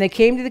 And they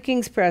came to the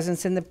king's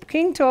presence, and the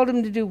king told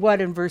him to do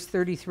what in verse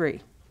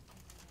 33?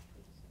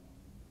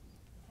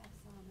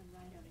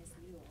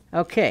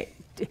 Okay.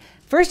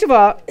 First of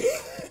all,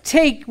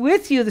 take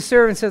with you the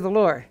servants of the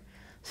Lord.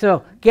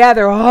 So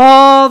gather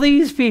all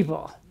these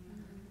people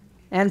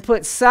and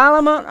put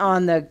Solomon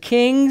on the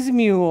king's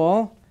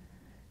mule.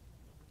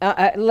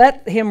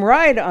 Let him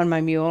ride on my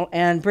mule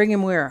and bring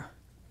him where?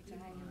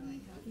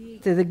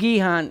 To the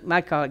Gihon. I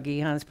call it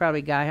Gihon. It's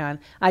probably Gihon.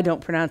 I don't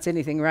pronounce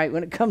anything right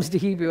when it comes to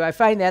Hebrew. I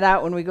find that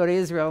out when we go to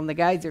Israel and the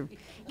guides are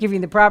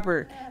giving the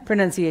proper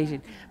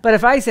pronunciation. But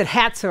if I said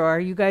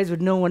Hatzor, you guys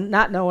would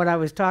not know what I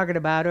was talking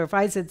about. Or if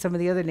I said some of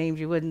the other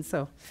names, you wouldn't.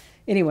 So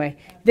anyway,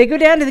 they go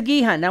down to the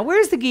Gihon. Now,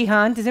 where's the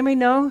Gihon? Does anybody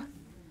know?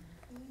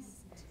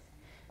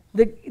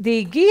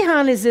 The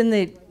Gihon is in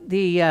the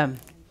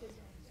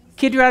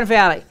Kidron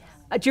Valley.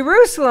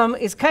 Jerusalem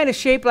is kind of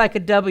shaped like a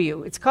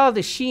W. It's called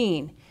a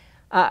sheen.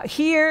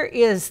 Here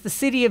is the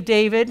city of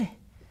David.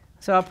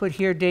 So I'll put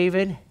here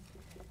David.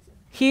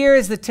 Here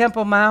is the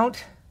Temple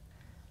Mount.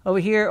 Over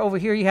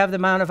here you have the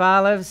Mount of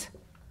Olives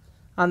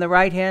on the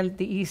right hand,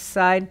 the east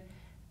side.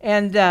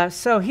 And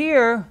so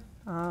here,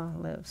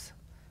 lives.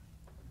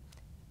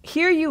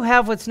 Here you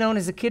have what's known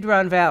as the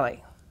Kidron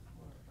Valley.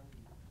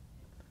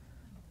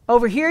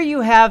 Over here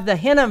you have the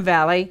Hinnom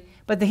Valley,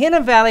 but the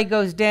Hinnom Valley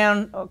goes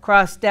down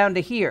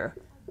to here.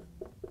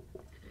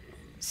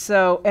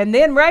 So, and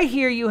then right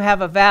here you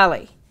have a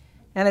valley,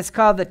 and it's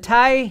called the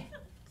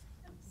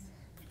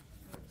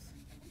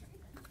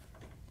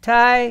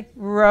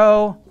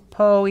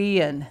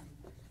Tyropoean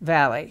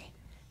Valley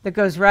that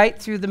goes right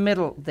through the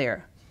middle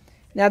there.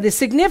 Now, the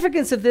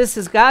significance of this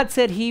is God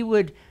said he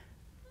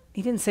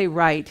didn't say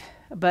write,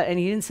 and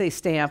he didn't say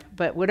stamp,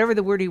 but whatever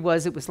the word it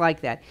was like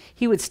that.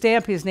 He would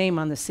stamp his name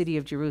on the city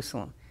of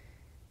Jerusalem.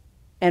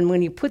 And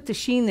when you put the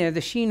sheen there,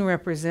 the sheen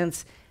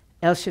represents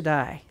El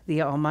Shaddai,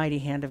 the almighty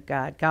hand of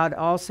God, God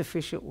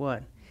all-sufficient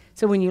one.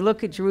 So when you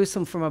look at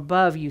Jerusalem from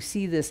above, you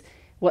see this,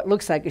 what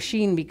looks like a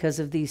sheen because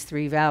of these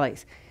three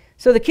valleys.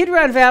 So the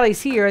Kidron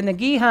Valley's here, and the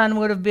Gihon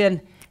would have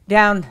been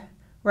down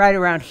right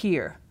around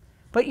here.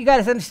 But you got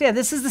to understand,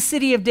 this is the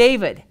city of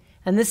David,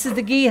 and this is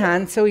the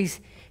Gihon, so he's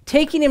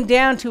taking him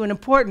down to an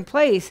important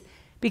place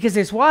because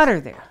there's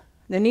water there.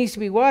 There needs to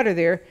be water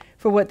there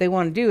for what they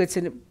want to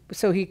do.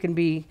 So he can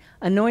be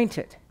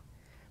anointed.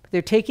 But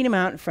they're taking him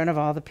out in front of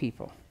all the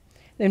people.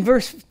 In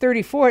verse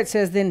 34, it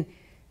says, then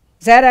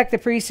Zadok the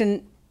priest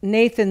and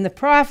Nathan the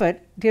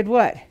prophet did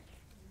what?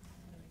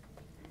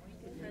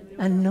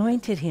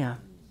 Anointed him.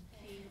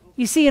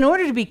 You see, in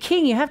order to be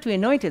king, you have to be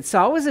anointed.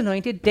 Saul was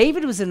anointed,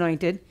 David was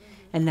anointed,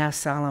 and now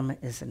Solomon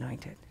is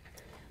anointed.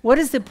 What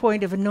is the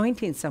point of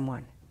anointing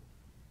someone?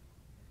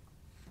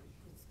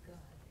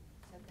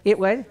 It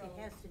what? It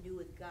has to do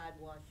with God's.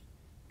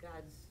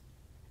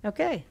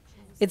 Okay.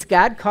 It's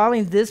God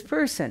calling this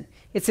person.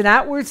 It's an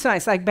outward sign.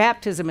 It's like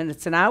baptism, and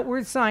it's an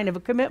outward sign of a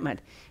commitment.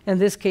 In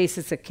this case,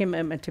 it's a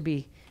commitment to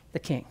be the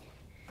king.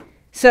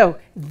 So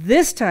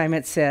this time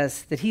it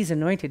says that he's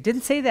anointed.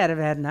 Didn't say that of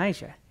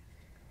Adonijah.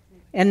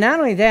 And not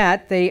only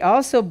that, they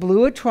also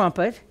blew a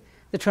trumpet.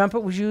 The trumpet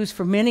was used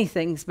for many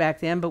things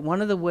back then, but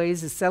one of the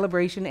ways is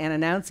celebration and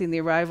announcing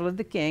the arrival of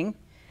the king.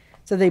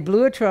 So they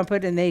blew a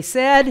trumpet and they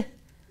said,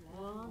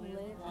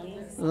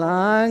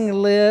 Long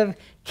live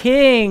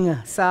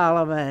King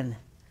Solomon.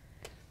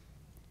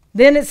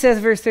 Then it says,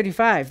 verse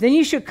 35, then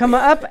you shall come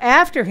up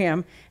after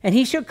him, and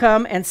he shall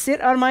come and sit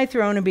on my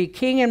throne and be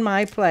king in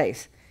my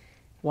place.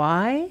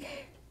 Why?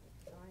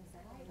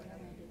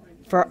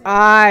 For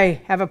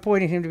I have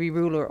appointed him to be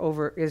ruler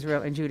over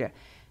Israel and Judah.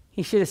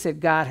 He should have said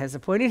God has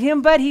appointed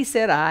him, but he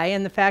said I,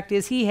 and the fact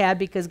is he had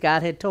because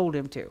God had told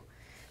him to.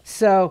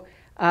 So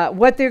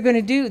what they're going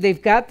to do,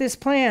 they've got this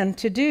plan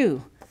to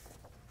do.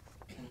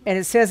 And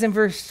it says in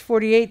verse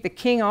 48, the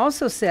king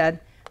also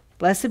said,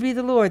 blessed be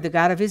the Lord, the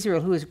God of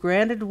Israel, who has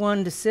granted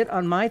one to sit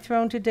on my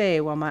throne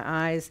today while my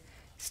eyes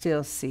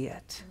still see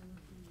it.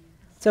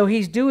 So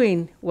he's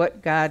doing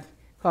what God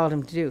called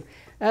him to do.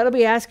 Let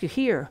me ask you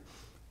here,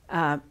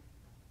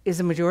 is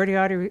the majority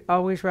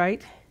always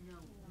right?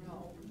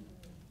 No.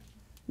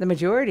 The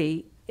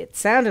majority, it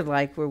sounded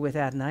like, were with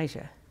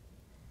Adonijah.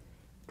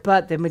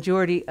 But the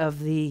majority of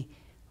the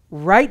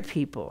right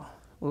people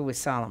were with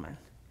Solomon.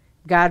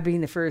 God being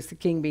the first, the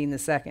king being the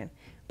second,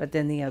 but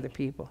then the other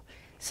people.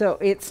 So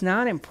it's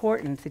not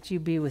important that you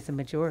be with the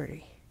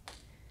majority.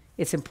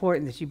 It's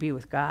important that you be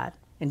with God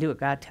and do what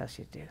God tells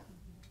you to do.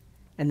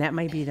 And that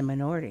may be the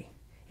minority.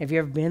 Have you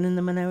ever been in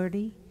the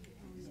minority?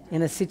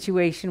 In a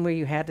situation where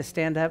you had to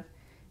stand up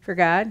for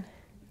God?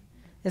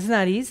 It's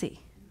not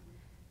easy.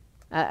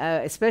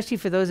 Especially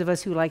for those of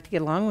us who like to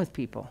get along with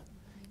people.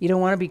 You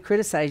don't want to be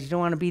criticized. You don't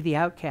want to be the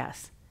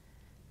outcast.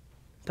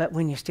 But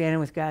when you're standing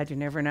with God, you're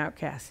never an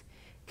outcast,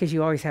 because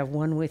you always have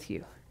one with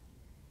you.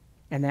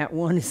 And that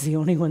one is the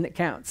only one that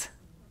counts.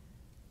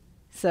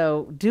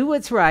 So do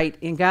what's right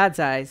in God's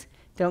eyes.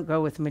 Don't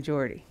go with the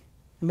majority.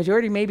 The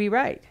majority may be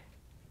right,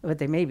 but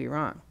they may be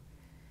wrong.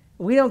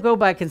 We don't go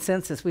by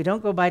consensus. We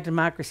don't go by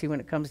democracy when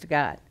it comes to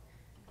God.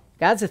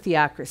 God's a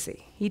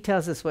theocracy. He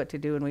tells us what to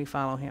do and we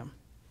follow him.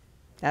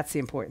 That's the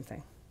important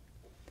thing.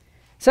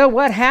 So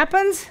what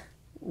happens?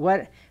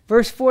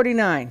 Verse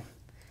 49.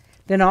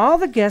 Then all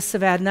the guests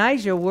of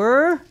Adonijah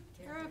were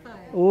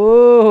terrified.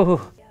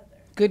 Oh,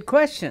 good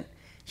question.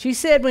 She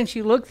said when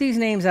she looked these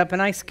names up,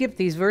 and I skipped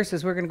these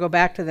verses, we're going to go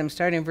back to them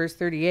starting in verse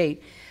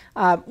 38.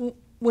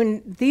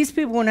 When these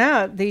people went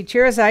out, the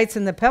Cherizzites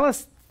and the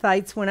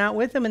Pelethites went out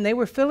with them, and they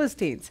were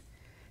Philistines.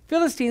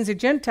 Philistines are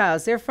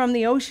Gentiles. They're from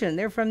the ocean.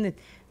 They're from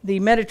the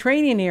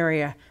Mediterranean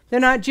area. They're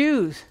not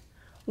Jews.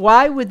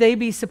 Why would they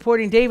be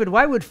supporting David?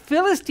 Why would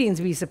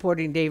Philistines be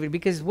supporting David?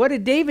 Because what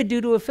did David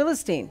do to a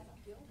Philistine?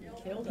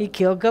 He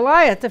killed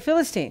Goliath, the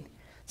Philistine.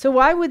 So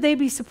why would they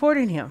be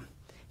supporting him?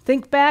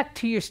 Think back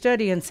to your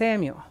study in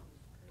Samuel.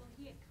 Well,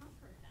 he had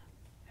comforted them.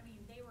 I mean,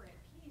 they were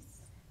at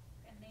peace,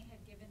 and they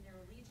had given their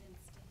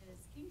allegiance to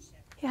his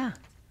kingship.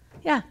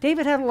 Yeah,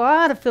 David had a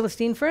lot of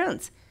Philistine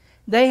friends.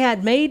 They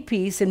had made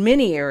peace in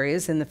many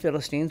areas in the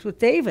Philistines with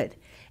David.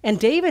 And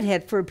David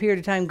had, for a period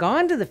of time,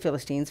 gone to the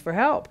Philistines for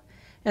help.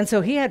 And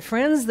so he had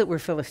friends that were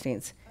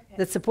Philistines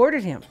that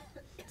supported him.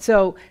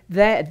 So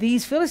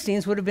these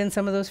Philistines would have been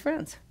some of those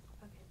friends.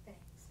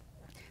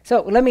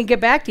 So let me get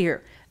back to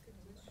here.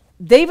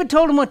 David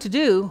told them what to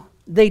do.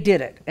 They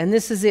did it. And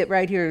this is it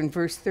right here in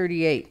verse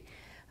 38.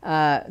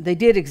 They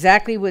did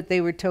exactly what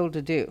they were told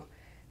to do.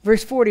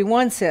 Verse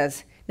 41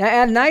 says, now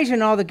Adonijah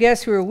and all the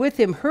guests who were with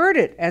him heard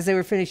it as they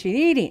were finishing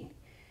eating.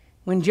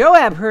 When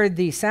Joab heard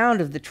the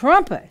sound of the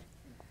trumpet,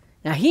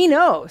 now he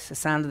knows the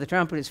sound of the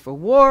trumpet is for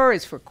war,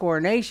 it's for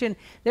coronation.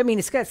 I mean,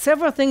 it's got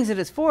several things that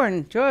it's for.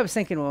 And Joab's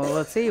thinking, well,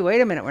 let's see,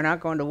 wait a minute, we're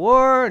not going to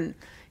war. And,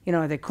 you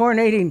know, are they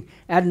coronating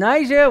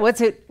Adonijah?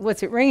 What's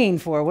it ringing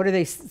for? What are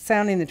they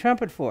sounding the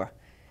trumpet for?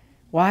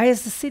 Why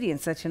is the city in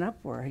such an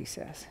uproar, he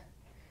says.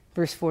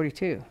 Verse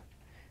 42.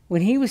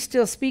 When he was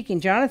still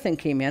speaking, Jonathan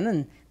came in,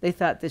 and they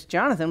thought this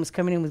Jonathan was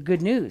coming in with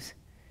good news.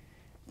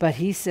 But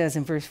he says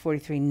in verse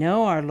 43,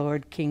 no, our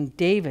Lord King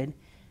David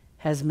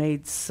has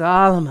made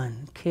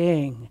Solomon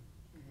king.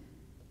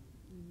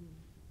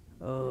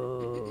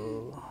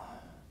 Oh.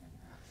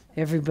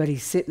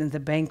 Everybody's sitting at the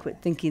banquet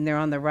thinking they're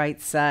on the right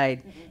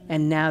side,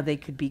 and now they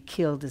could be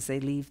killed as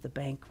they leave the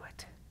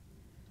banquet.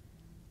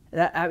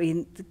 I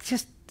mean,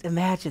 just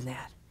imagine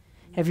that.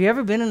 Have you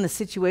ever been in a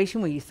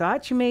situation where you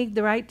thought you made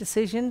the right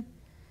decision,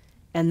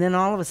 and then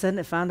all of a sudden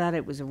it found out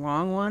it was the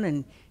wrong one,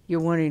 and you're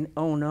wondering,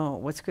 oh no,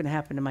 what's going to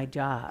happen to my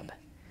job?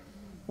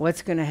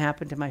 What's going to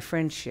happen to my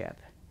friendship?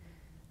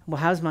 Well,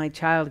 how's my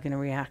child going to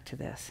react to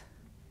this?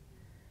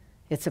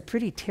 It's a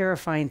pretty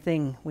terrifying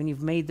thing when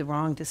you've made the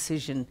wrong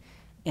decision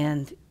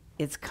and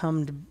it's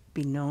come to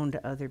be known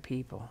to other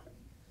people.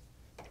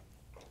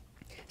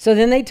 So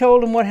then they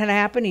told him what had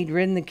happened. He'd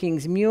ridden the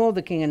king's mule.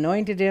 The king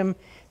anointed him.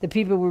 The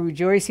people were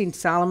rejoicing.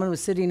 Solomon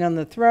was sitting on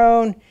the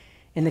throne.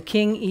 And the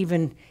king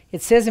even,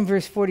 it says in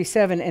verse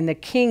 47, and the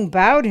king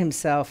bowed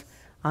himself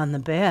on the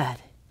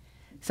bed.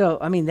 So,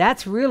 I mean,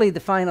 that's really the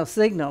final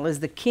signal, is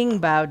the king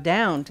bowed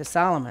down to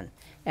Solomon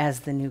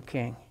as the new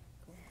king.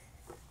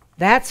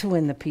 That's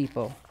when the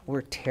people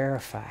were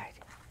terrified.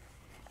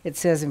 It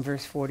says in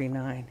verse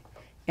 49.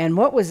 And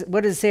what does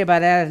it say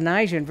about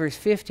Adonijah in verse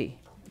 50?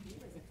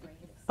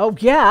 Oh,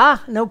 yeah,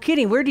 no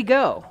kidding. Where'd he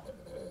go?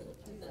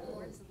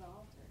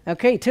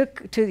 Okay,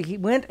 he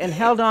went and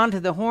held on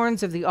to the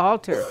horns of the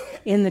altar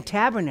in the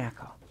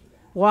tabernacle.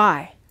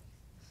 Why?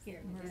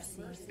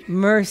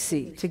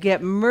 Mercy. To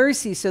get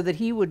mercy so that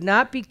he would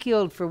not be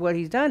killed for what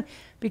he's done,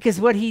 because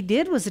what he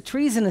did was a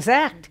treasonous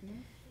act.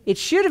 It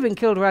should have been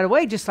killed right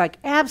away, just like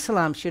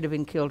Absalom should have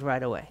been killed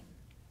right away.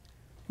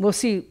 We'll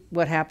see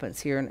what happens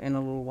here in a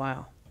little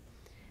while.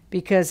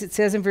 Because it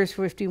says in verse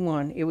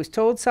 51, it was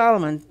told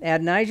Solomon,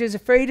 Adonijah is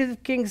afraid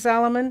of King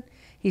Solomon.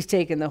 He's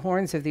taken the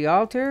horns of the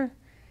altar.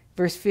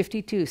 Verse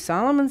 52,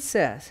 Solomon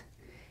says,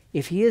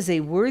 if he is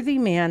a worthy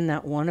man,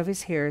 not one of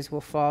his hairs will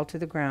fall to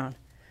the ground.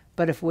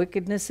 But if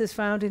wickedness is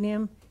found in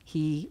him,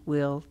 he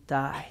will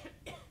die.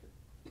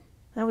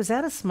 Now, was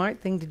that a smart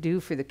thing to do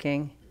for the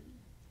king?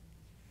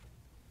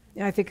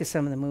 I think of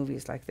some of the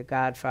movies like The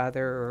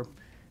Godfather, or,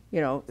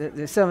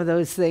 there's some of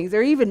those things.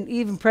 Or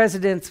even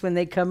presidents, when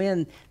they come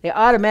in, they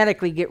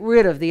automatically get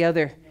rid of the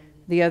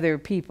other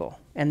people,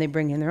 and they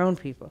bring in their own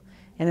people.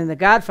 And in The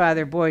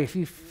Godfather, boy,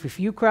 if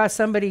you cross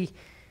somebody,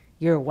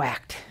 you're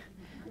whacked.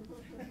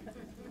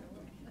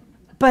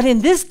 But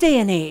in this day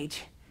and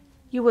age,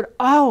 you would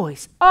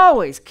always,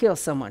 always kill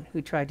someone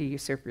who tried to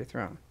usurp your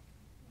throne.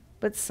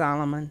 But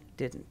Solomon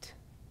didn't.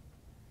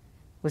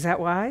 Was that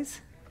wise?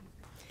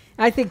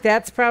 I think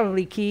that's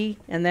probably key,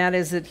 and that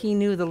is that he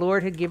knew the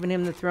Lord had given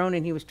him the throne,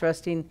 and he was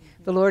trusting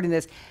the Lord in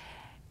this.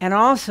 And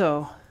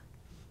also,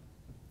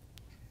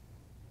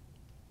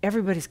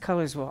 everybody's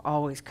colors will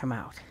always come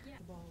out.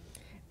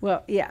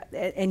 Well, yeah,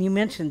 and you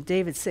mentioned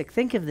David's sick.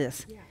 Think of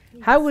this.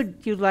 How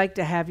would you like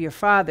to have your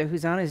father,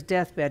 who's on his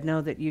deathbed,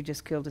 know that you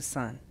just killed his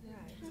son?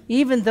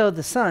 Even though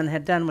the son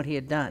had done what he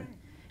had done.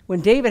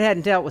 When David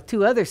hadn't dealt with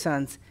two other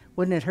sons,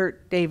 wouldn't it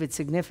hurt David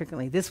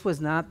significantly? This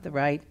was not the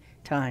right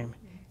time,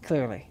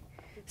 clearly.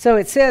 So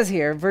it says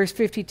here, verse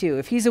 52,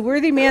 if he's a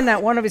worthy man,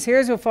 not one of his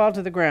hairs will fall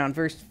to the ground.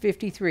 Verse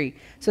 53,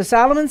 so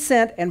Solomon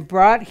sent and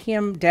brought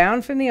him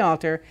down from the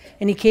altar,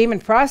 and he came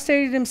and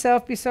prostrated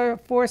himself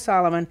before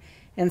Solomon,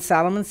 and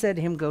Solomon said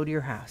to him, go to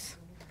your house.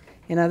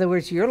 In other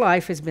words, your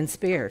life has been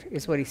spared,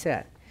 is what he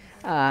said.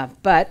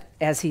 But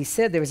as he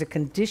said, there was a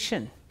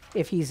condition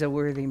if he's a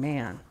worthy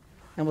man.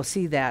 And we'll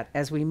see that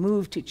as we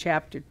move to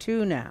chapter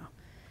 2 now.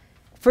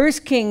 1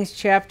 Kings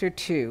chapter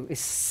 2 is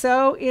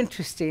so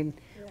interesting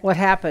what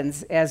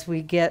happens as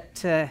we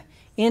get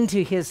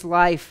into his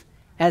life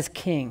as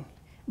king.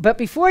 But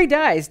before he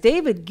dies,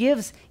 David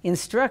gives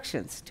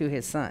instructions to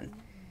his son.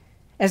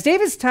 As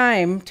David's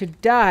time to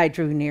die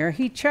drew near,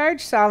 he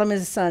charged Solomon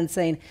his son,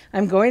 saying,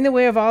 I'm going the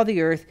way of all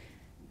the earth.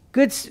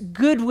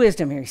 Good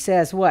wisdom here. He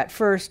says what?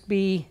 First,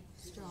 be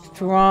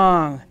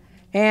strong.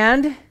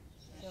 And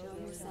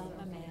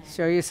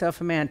show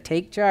yourself a man.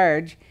 Take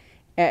charge.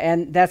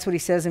 And that's what he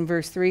says in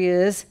verse 3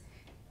 is,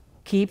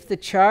 keep the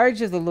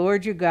charge of the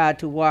Lord your God,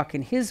 to walk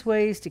in his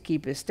ways, to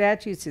keep his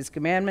statutes, his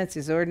commandments,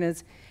 his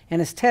ordinances, and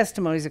his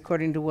testimonies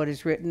according to what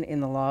is written in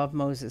the law of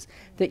Moses,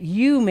 that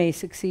you may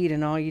succeed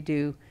in all you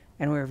do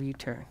and wherever you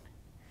turn.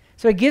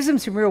 So he gives him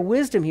some real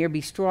wisdom here.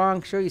 Be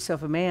strong, show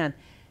yourself a man.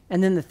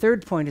 And then the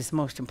third point is the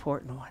most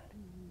important one.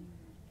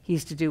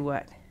 He's to do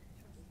what?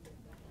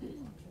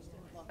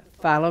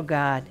 Follow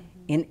God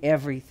in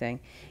everything,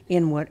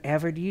 in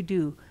whatever you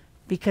do.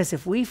 Because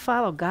if we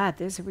follow God,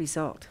 there's a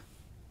result.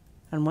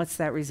 And what's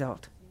that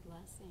result?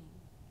 Blessing.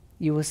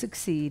 You will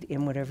succeed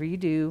in whatever you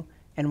do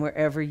and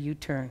wherever you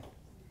turn.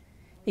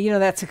 You know,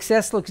 that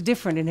success looks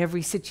different in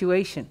every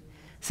situation.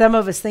 Some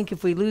of us think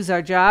if we lose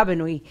our job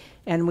and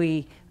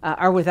we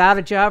are without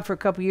a job for a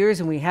couple years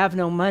and we have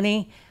no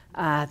money,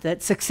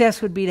 that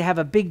success would be to have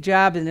a big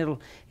job and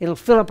it'll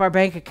fill up our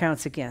bank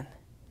accounts again.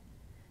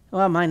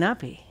 Well, it might not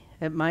be.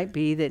 It might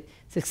be that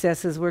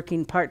success is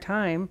working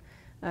part-time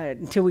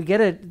until we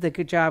get the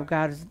good job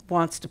God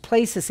wants to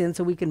place us in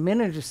so we can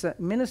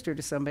minister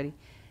to somebody.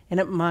 And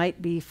it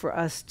might be for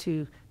us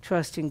to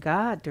trust in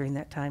God during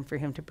that time for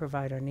him to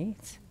provide our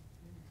needs.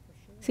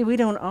 See, we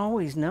don't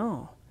always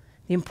know.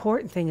 The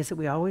important thing is that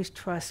we always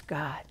trust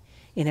God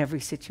in every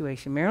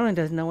situation. Marilyn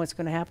doesn't know what's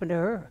going to happen to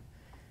her,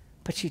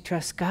 but she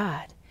trusts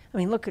God. I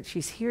mean, look,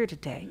 she's here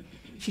today.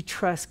 She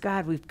trusts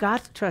God. We've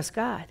got to trust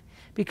God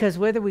because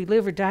whether we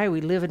live or die,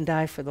 we live and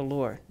die for the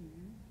Lord.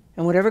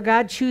 And whatever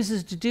God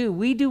chooses to do,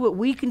 we do what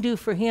we can do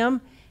for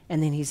him,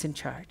 and then he's in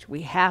charge.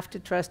 We have to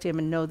trust him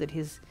and know that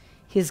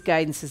his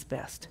guidance is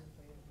best.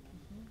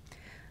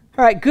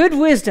 All right, good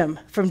wisdom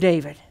from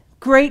David.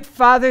 Great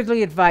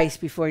fatherly advice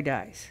before he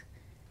dies.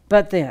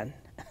 But then,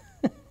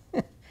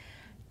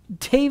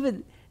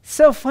 David,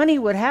 so funny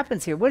what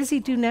happens here. What does he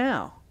do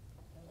now?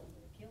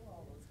 Kill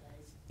all those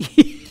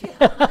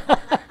guys.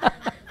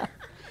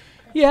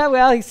 Yeah,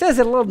 well, he says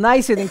it a little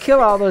nicer than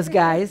kill all those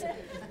guys.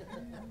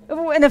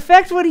 In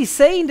effect, what he's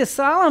saying to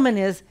Solomon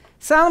is,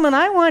 Solomon,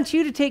 I want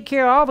you to take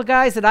care of all the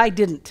guys that I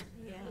didn't.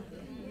 Yeah,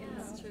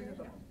 that's true.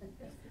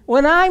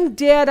 When I'm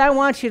dead, I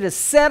want you to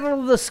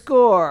settle the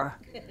score.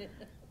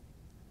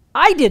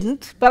 I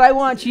didn't, but I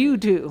want you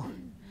to.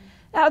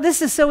 Now,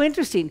 this is so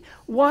interesting.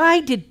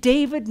 Why did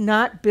David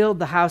not build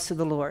the house of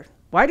the Lord?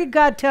 Why did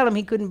God tell him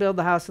he couldn't build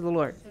the house of the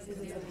Lord?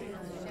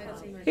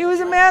 He was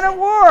a man of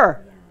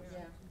war.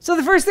 So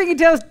the first thing he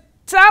tells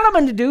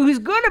Solomon to do, who's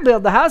going to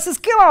build the house, is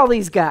kill all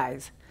these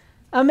guys.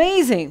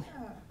 Amazing.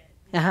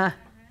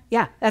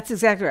 Yeah, that's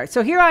exactly right.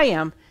 So here I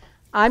am.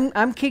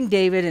 I'm King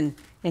David,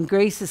 and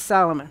Grace is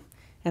Solomon.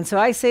 And so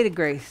I say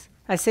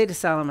to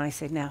Solomon, I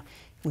say, now,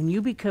 when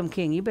you become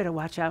king, you better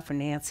watch out for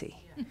Nancy.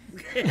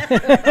 She's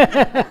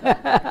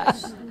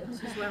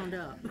wound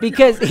up.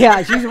 Because,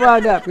 yeah, she's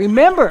wound up.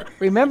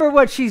 Remember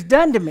what she's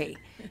done to me.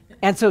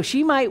 And so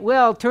she might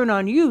well turn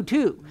on you,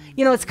 too.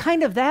 You know, it's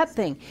kind of that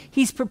thing.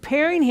 He's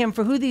preparing him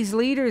for who these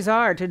leaders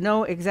are, to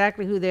know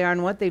exactly who they are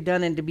and what they've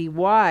done, and to be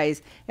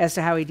wise as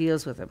to how he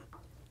deals with them.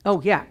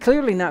 Oh, yeah,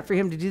 clearly not for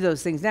him to do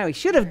those things now. He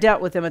should have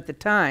dealt with them at the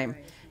time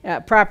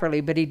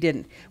properly, but he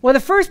didn't. Well, the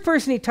first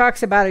person he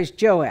talks about is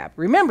Joab.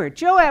 Remember,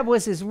 Joab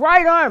was his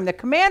right arm, the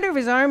commander of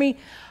his army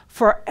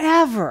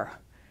forever.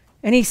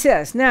 And he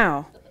says,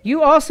 now,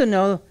 you also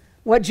know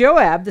what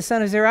Joab, the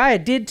son of Zeruiah,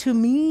 did to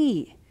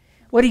me.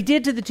 What he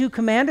did to the two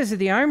commanders of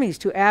the armies,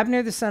 to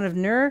Abner, the son of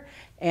Ner,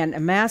 and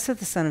Amasa,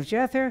 the son of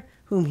Jether,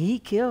 whom he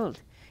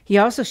killed. He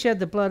also shed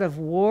the blood of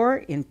war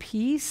in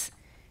peace,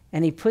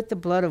 and he put the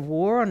blood of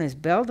war on his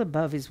belt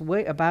about his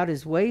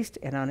waist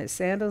and on his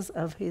sandals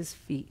of his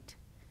feet.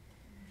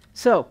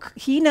 So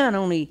he not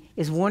only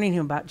is warning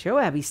him about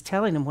Joab, he's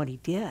telling him what he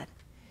did.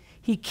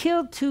 He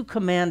killed two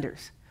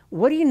commanders.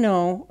 What do you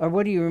know, or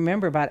what do you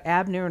remember about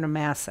Abner and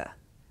Amasa?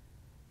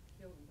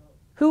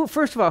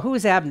 First of all, who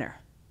was Abner?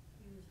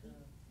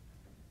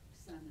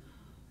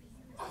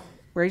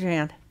 Raise your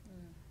hand.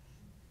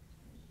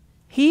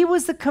 He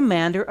was the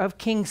commander of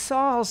King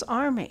Saul's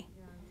army.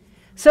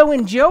 So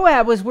when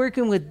Joab was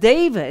working with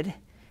David,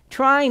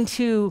 trying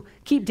to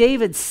keep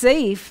David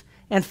safe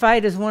and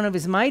fight as one of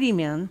his mighty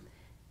men,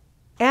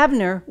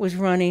 Abner was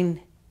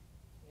running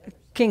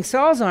King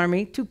Saul's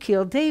army to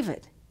kill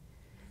David.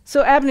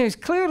 So Abner is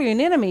clearly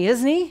an enemy,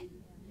 isn't he?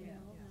 Yeah.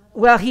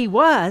 Well, he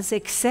was,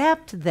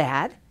 except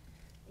that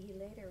he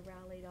later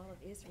rallied all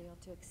of Israel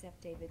to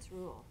accept David's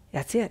rule.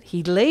 That's it.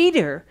 He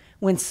later,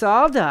 when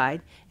Saul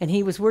died and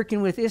he was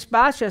working with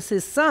Ishbosheth,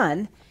 his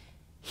son,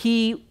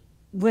 he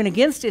went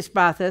against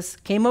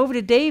Ishbosheth, came over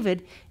to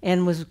David,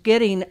 and was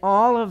getting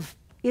all of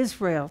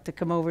Israel to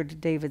come over to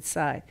David's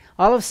side,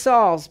 all of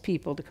Saul's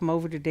people to come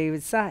over to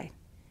David's side.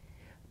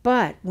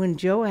 But when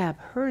Joab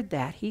heard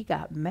that, he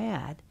got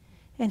mad,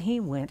 and he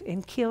went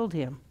and killed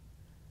him.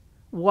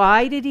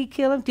 Why did he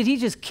kill him? Did he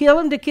just kill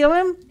him to kill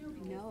him?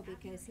 No,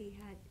 because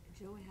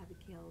Joab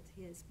killed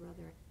his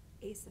brother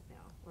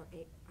Asahel, or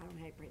I don't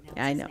know how to pronounce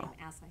I his know. name.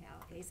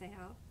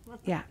 Asahel?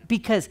 Yeah,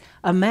 because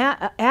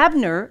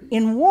Abner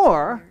in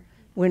war,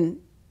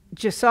 when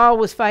Saul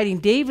was fighting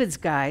David's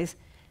guys,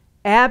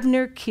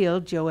 Abner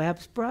killed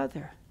Joab's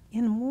brother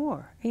in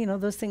war. You know,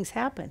 those things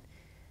happen.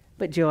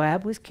 But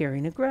Joab was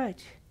carrying a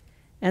grudge.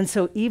 And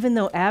so even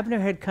though Abner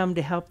had come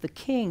to help the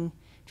king,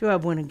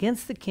 Joab went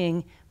against the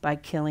king by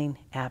killing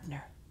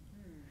Abner.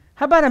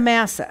 How about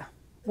Amasa?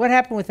 What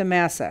happened with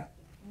Amasa?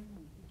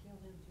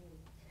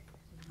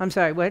 I'm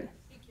sorry, what?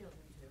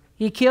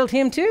 He killed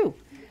him too.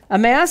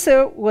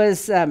 Amasa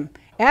was,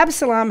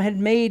 Absalom had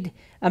made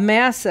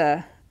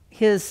Amasa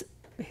his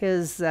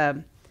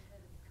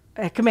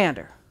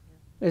commander,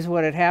 is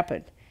what had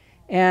happened.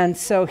 And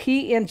so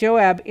he and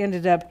Joab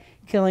ended up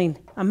killing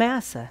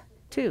Amasa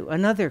too,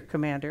 another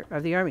commander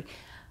of the army.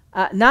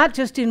 Not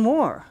just in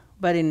war,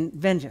 but in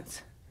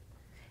vengeance.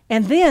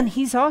 And then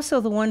he's also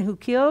the one who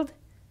killed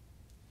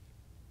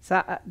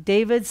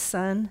David's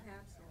son,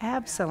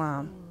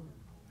 Absalom.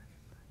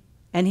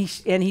 And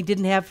he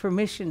didn't have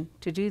permission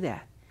to do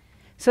that.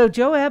 So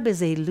Joab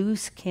is a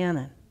loose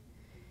cannon.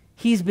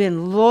 He's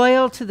been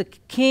loyal to the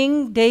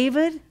king,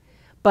 David,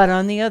 but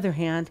on the other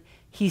hand,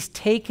 he's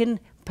taken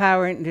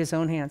power into his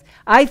own hands.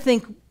 I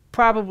think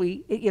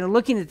probably,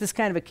 looking at this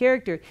kind of a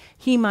character,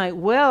 he might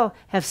well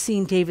have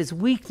seen David's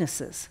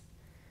weaknesses.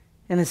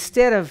 And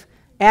instead of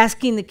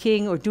asking the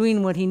king or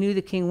doing what he knew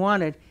the king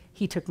wanted,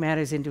 he took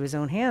matters into his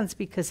own hands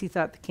because he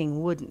thought the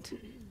king wouldn't.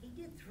 He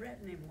did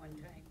threaten him one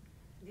time,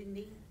 didn't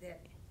he?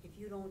 That if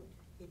you don't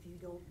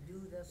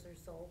do this or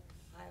so,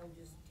 I'll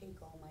just take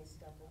all my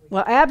stuff away.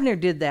 Well, Abner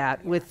did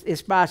that with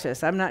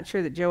Ishbosheth. I'm not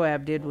sure that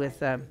Joab did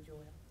with,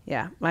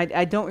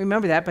 I don't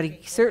remember that, but he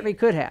certainly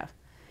could have.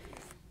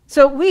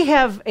 So we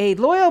have a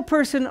loyal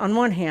person on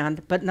one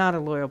hand, but not a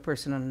loyal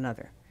person on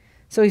another.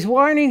 So he's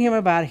warning him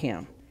about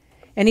him.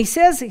 And he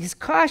says, his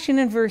caution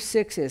in verse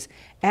 6 is,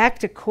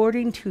 act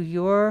according to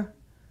your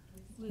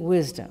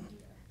wisdom.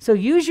 So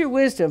use your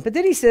wisdom. But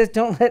then he says,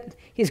 don't let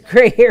his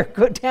gray hair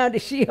go down to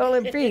Sheol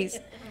in peace.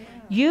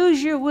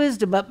 Use your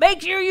wisdom, but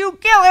make sure you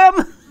kill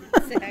him.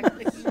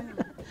 Exactly.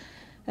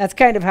 That's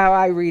kind of how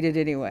I read it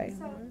anyway.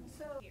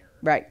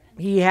 Right.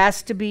 He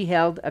has to be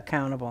held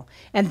accountable.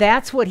 And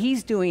that's what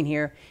he's doing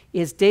here,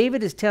 is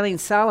David is telling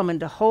Solomon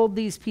to hold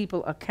these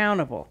people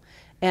accountable.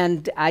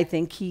 And I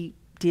think he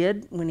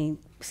did when he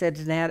said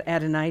to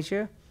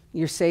Adonijah,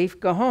 you're safe,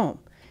 go home.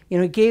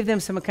 He gave them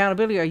some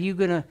accountability. Are you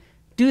going to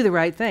do the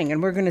right thing?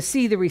 And we're going to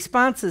see the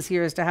responses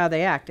here as to how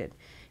they acted.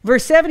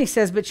 Verse 7, he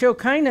says, but show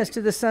kindness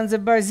to the sons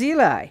of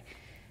Barzillai,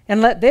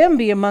 and let them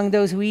be among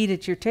those who eat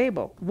at your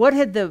table. What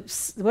had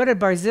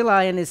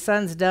Barzillai and his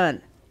sons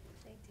done?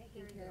 They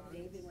taken care of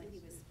David when he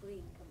was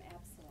fleeing from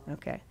Absalom.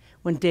 Okay.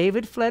 When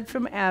David fled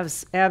from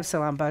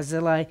Absalom,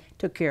 Barzillai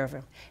took care of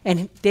him.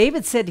 And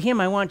David said to him,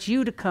 I want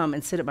you to come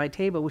and sit at my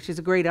table, which is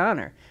a great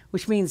honor,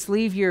 which means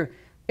leave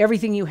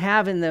everything you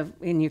have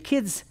in your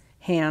kids'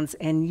 hands,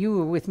 and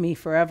you are with me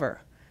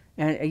forever.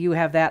 And you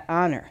have that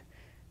honor.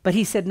 But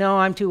he said, no,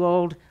 I'm too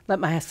old. Let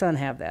my son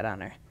have that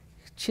honor.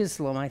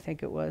 Chisholm, I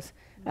think it was,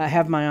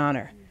 have my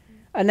honor.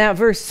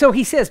 So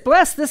he says,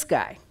 bless this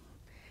guy.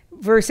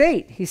 Verse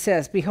 8, he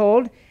says,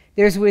 behold,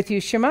 there's with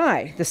you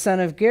Shimei, the son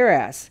of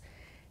Geras.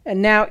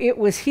 And now it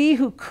was he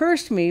who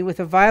cursed me with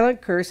a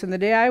violent curse on the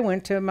day I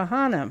went to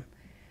Mahanaim.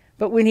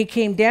 But when he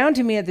came down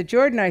to me at the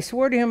Jordan, I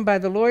swore to him by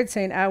the Lord,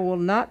 saying, I will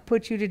not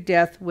put you to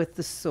death with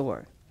the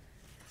sword.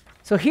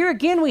 So here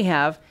again we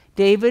have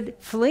David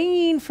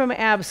fleeing from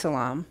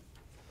Absalom.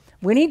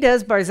 When he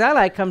does,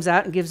 Barzillai comes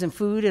out and gives him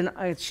food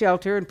and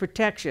shelter and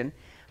protection.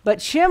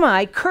 But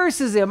Shimei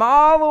curses him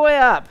all the way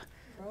up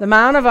the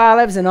Mount of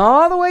Olives and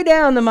all the way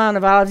down the Mount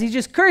of Olives. He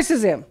just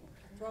curses him.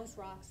 Throws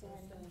rocks at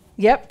him.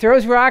 Yep,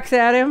 throws rocks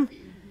at him.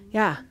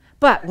 Yeah.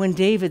 But when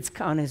David's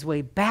on his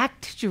way back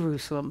to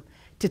Jerusalem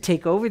to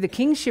take over the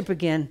kingship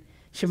again,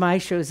 Shimei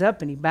shows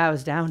up and he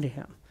bows down to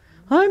him.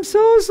 I'm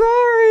so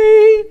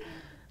sorry.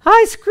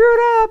 I screwed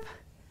up.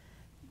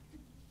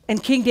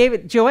 And King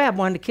David, Joab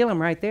wanted to kill him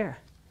right there.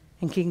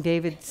 And King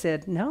David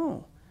said,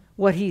 no.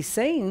 What he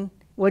said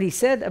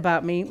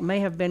about me may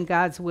have been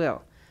God's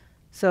will.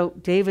 So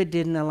David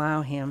didn't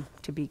allow him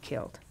to be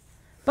killed.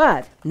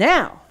 But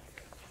now,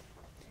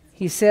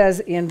 he says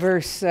in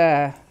verse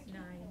 9.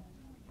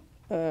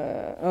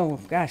 Oh,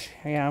 gosh.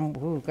 Yeah,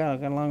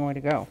 got a long way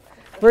to go.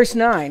 Verse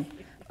 9.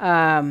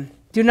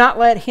 Do not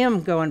let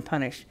him go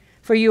unpunished.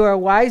 For you are a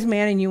wise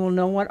man, and you will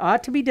know what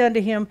ought to be done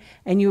to him,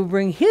 and you will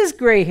bring his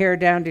gray hair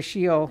down to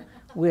Sheol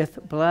with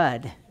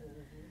blood.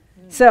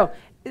 So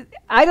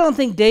I don't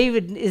think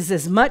David is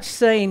as much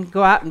saying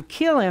go out and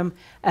kill him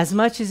as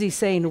much as he's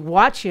saying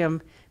watch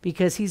him,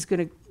 because he's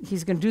going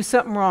to do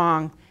something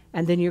wrong,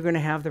 and then you're going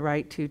to have the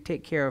right to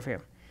take care of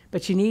him.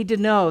 But you need to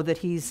know that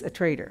he's a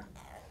traitor.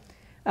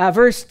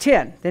 Verse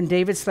 10, then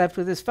David slept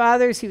with his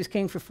fathers. He was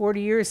king for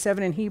 40 years,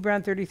 7 in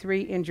Hebron,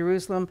 33 in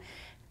Jerusalem.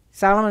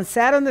 Solomon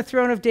sat on the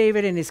throne of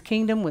David, and his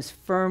kingdom was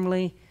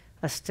firmly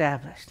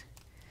established.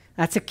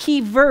 That's a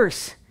key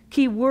verse,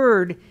 key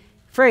word,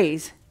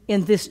 phrase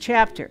in this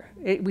chapter.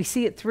 We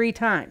see it 3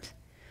 times.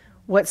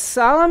 What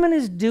Solomon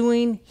is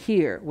doing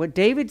here, what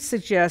David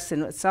suggests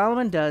and what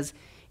Solomon does,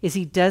 is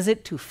he does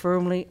it to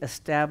firmly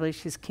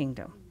establish his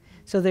kingdom.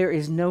 So there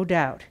is no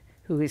doubt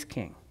who is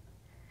king.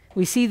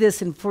 We see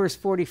this in verse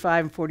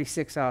 45 and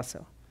 46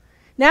 also.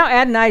 Now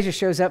Adonijah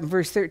shows up in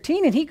verse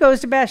 13, and he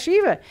goes to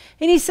Bathsheba.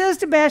 And he says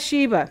to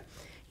Bathsheba,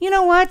 you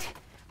know what?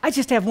 I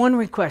just have one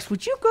request.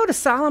 Would you go to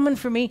Solomon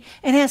for me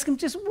and ask him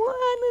just one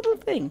little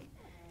thing?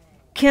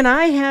 Can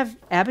I have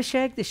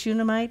Abishag the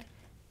Shunammite?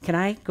 Can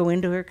I go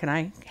into her? Can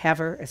I have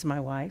her as my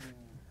wife?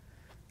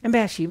 And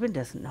Bathsheba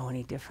doesn't know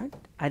any different.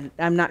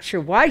 I'm not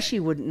sure why she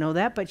wouldn't know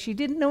that, but she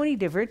didn't know any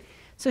different.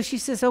 So she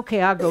says,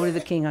 okay, I'll go to the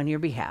king on your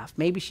behalf.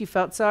 Maybe she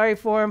felt sorry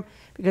for him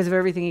because of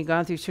everything he'd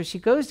gone through. So she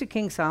goes to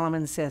King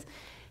Solomon and says,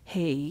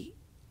 hey,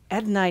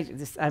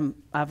 Adonijah, I'm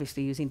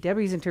obviously using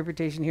Debbie's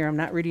interpretation here. I'm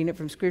not reading it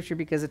from Scripture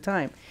because of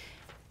time.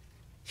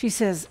 She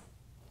says,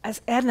 as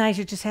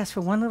Adonijah just asked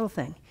for one little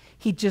thing.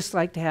 He'd just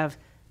like to have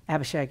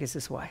Abishag as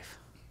his wife.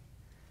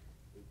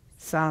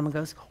 Solomon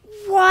goes,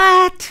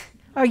 what?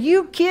 Are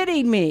you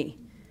kidding me?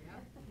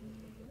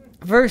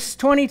 Verse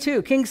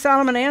 22, King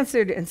Solomon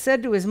answered and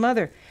said to his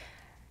mother,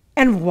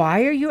 and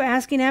why are you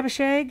asking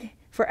Abishag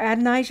for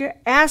Adonijah?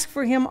 Ask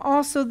for him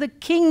also the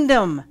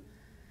kingdom.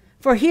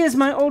 For he is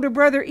my older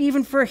brother,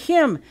 even for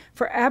him,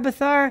 for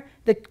Abiathar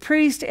the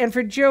priest, and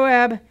for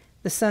Joab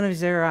the son of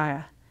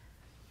Zeruiah.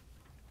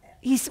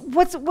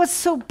 What's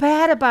so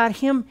bad about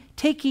him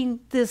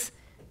taking this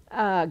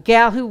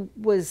gal who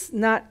was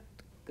not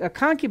a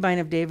concubine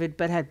of David,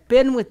 but had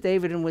been with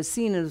David and was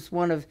seen as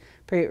one of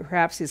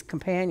perhaps his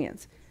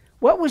companions?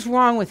 What was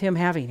wrong with him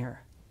having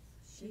her?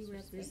 She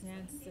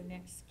represents the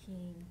next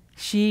king.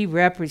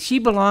 She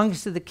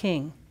belongs to the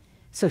king,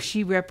 so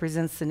she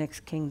represents the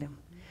next kingdom.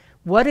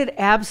 What did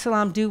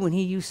Absalom do when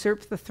he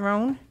usurped the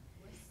throne?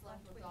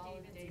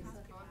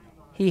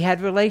 He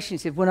had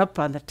relations. He went up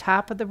on the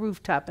top of the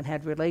rooftop and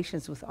had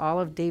relations with all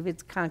of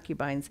David's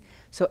concubines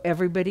so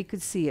everybody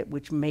could see it,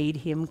 which made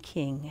him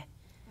king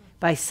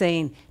by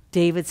saying,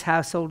 David's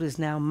household is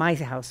now my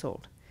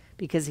household,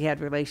 because he had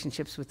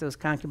relationships with those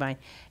concubines.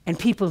 And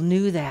people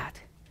knew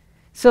that.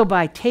 So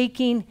by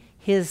taking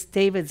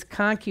David's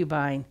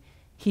concubine,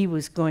 he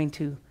was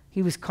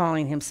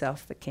calling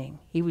himself the king.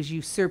 He was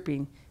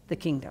usurping the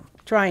kingdom,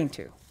 trying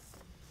to.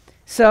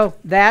 So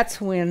that's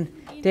when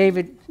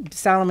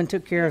Solomon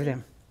took care of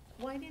them.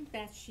 Why didn't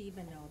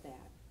Bathsheba know that?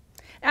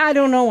 I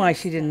don't know why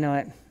she didn't know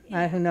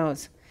it. Who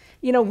knows?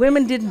 you know,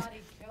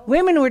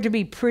 women were to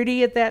be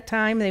pretty at that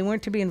time. They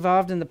weren't to be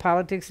involved in the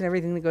politics and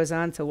everything that goes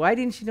on. So why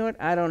didn't she do it?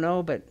 I don't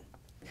know. But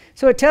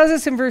so it tells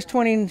us in verse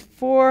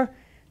 24,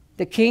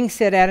 the king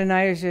said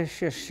Adonijah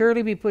shall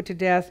surely be put to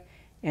death,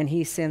 and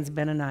he sends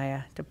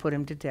Benaiah to put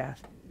him to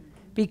death.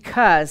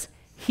 Because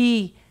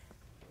he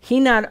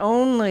not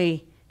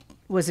only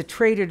was a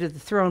traitor to the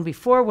throne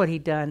before what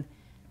he'd done,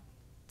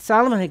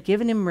 Solomon had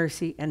given him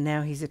mercy, and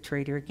now he's a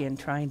traitor again,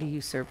 trying to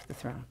usurp the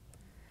throne.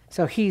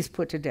 So he's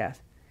put to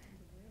death.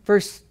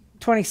 Verse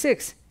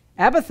 26,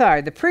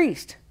 Abiathar, the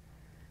priest,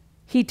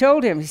 he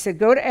told him, he said,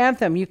 go to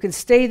Anthem. You can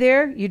stay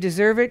there. You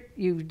deserve it.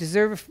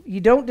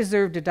 You don't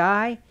deserve to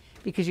die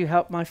because you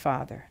helped my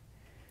father.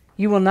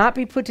 You will not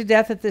be put to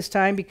death at this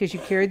time because you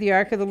carried the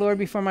ark of the Lord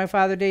before my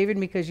father David,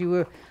 because you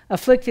were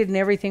afflicted in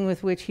everything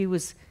with which he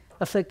was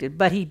afflicted.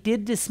 But he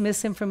did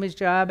dismiss him from his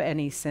job, and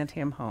he sent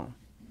him home.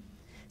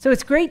 So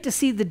it's great to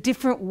see the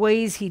different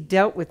ways he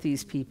dealt with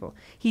these people.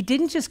 He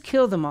didn't just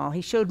kill them all.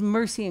 He showed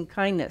mercy and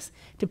kindness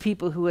to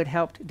people who had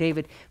helped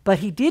David. But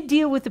he did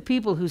deal with the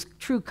people whose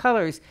true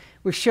colors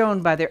were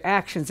shown by their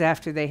actions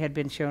after they had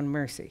been shown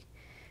mercy.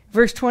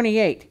 Verse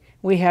 28,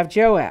 we have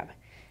Joab.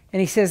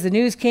 And he says, the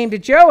news came to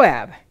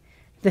Joab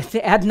that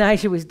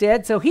Adonijah was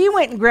dead. So he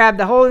went and grabbed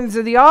the holdings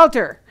of the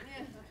altar.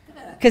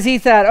 Because he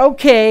thought,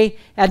 okay,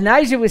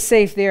 Adonijah was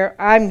safe there.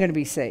 I'm going to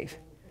be safe.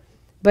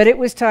 But it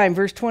was time.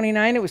 Verse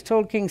 29, it was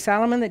told King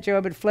Solomon that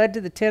Joab had fled to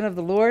the tent of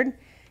the Lord,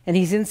 and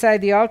he's inside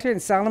the altar, and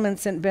Solomon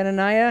sent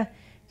Benaiah.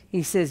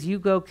 He says, you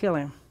go kill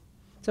him.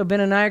 So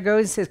Benaiah goes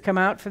and says, come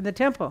out from the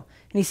temple.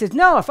 And he says,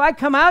 no, if I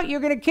come out, you're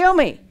going to kill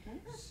me.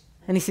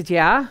 And he said,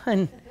 yeah.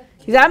 And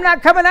he said, I'm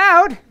not coming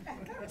out.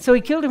 So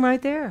he killed him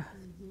right there.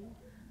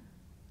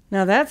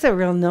 Now that's a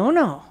real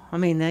no-no. I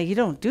mean, you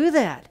don't do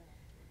that.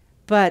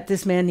 But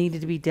this man needed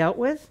to be dealt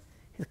with.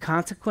 The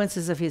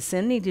consequences of his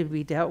sin needed to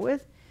be dealt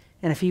with.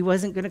 And if he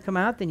wasn't going to come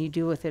out, then you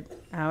deal with it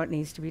how it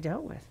needs to be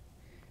dealt with.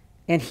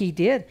 And he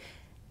did.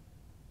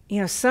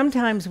 You know,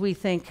 sometimes we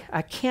think,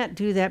 I can't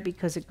do that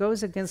because it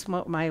goes against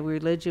what my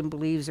religion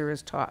believes or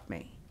has taught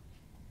me.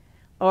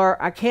 Or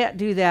I can't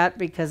do that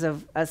because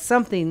of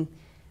something.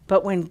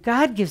 But when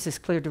God gives us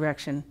clear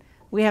direction,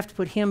 we have to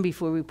put him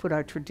before we put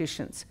our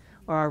traditions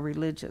or our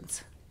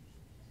religions.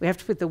 We have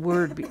to put the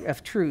word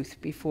of truth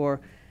before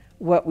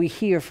what we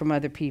hear from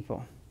other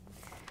people.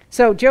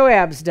 So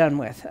Joab's done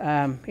with.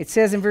 It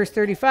says in verse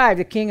 35,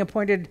 the king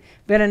appointed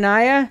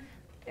Benaiah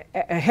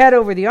head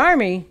over the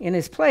army in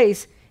his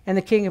place, and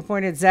the king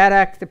appointed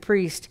Zadok the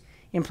priest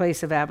in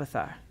place of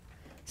Abiathar.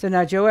 So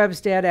now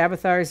Joab's dead,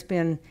 Abiathar has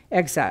been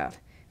exiled.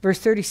 Verse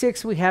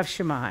 36, we have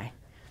Shimei.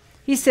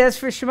 He says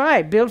for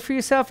Shimei, build for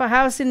yourself a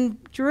house in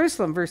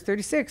Jerusalem, verse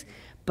 36,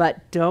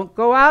 but don't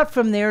go out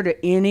from there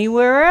to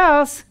anywhere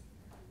else.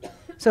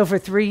 So for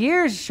 3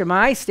 years,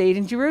 Shimei stayed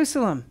in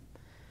Jerusalem.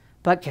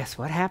 But guess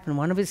what happened?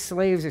 One of his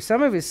slaves, or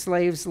some of his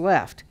slaves,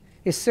 left,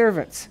 his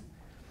servants.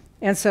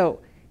 And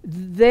so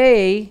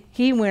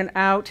he went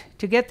out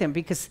to get them,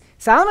 because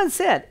Solomon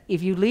said,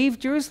 if you leave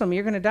Jerusalem,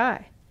 you're going to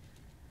die.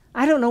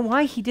 I don't know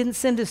why he didn't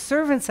send his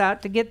servants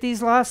out to get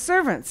these lost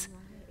servants.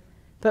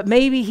 But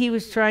maybe he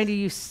was trying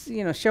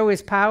to show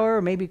his power,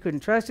 or maybe he couldn't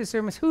trust his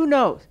servants. Who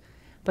knows?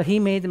 But he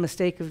made the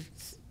mistake of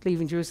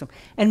leaving Jerusalem.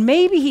 And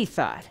maybe he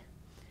thought,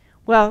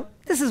 well,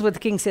 this is what the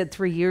king said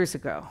 3 years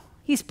ago.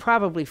 He's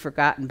probably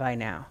forgotten by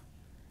now.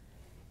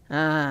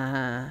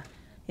 When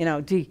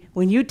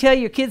you tell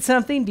your kid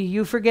something, do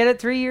you forget it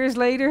 3 years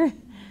later?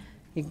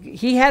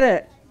 He had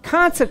a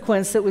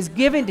consequence that was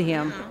given to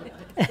him.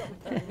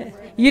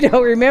 You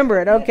don't remember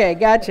it. Okay,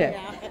 gotcha.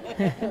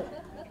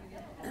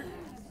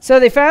 So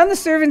they found the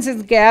servants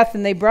in Gath,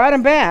 and they brought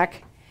him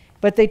back,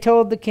 but they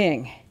told the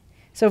king.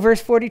 So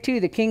verse 42,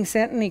 the king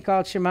sent and he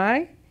called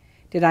Shimei.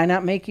 Did I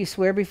not make you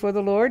swear before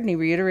the Lord? And he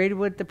reiterated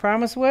what the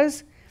promise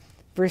was.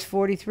 Verse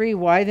 43,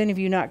 why then have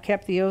you not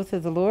kept the oath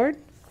of the Lord?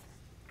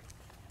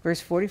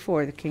 Verse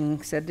 44, the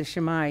king said to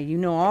Shimei, you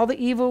know all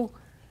the evil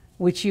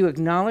which you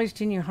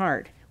acknowledged in your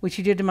heart, which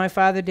you did to my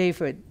father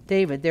David.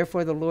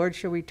 Therefore the Lord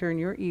shall return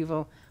your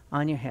evil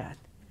on your head.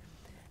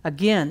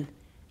 Again,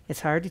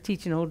 it's hard to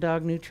teach an old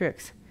dog new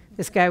tricks.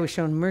 This guy was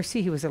shown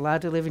mercy. He was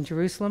allowed to live in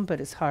Jerusalem, but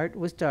his heart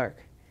was dark.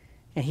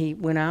 And he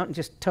went out and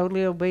just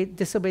totally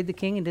disobeyed the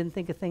king and didn't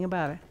think a thing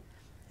about it.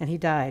 And he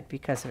died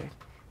because of it.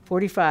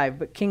 45,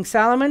 but King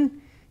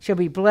Solomon shall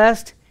be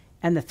blessed,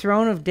 and the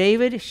throne of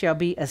David shall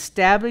be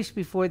established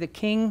before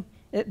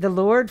the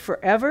Lord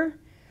forever.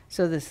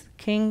 So the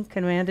king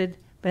commanded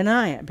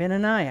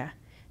Benaiah,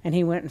 and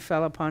he went and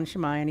fell upon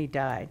Shimei, and he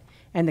died.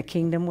 And the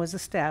kingdom was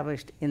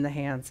established in the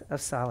hands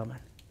of Solomon.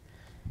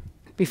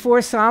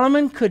 Before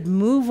Solomon could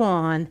move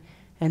on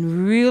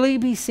and really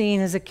be seen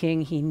as a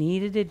king, he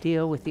needed to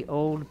deal with the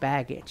old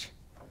baggage.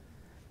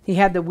 He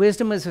had the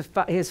wisdom of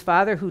his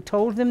father who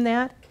told him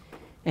that,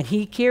 and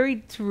he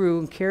carried through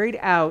and carried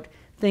out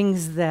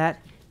things that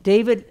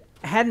David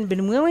hadn't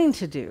been willing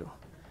to do.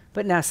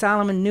 But now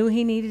Solomon knew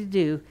he needed to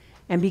do,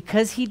 and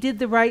because he did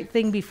the right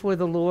thing before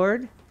the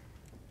Lord,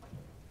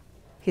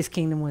 his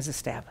kingdom was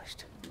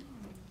established.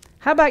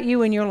 How about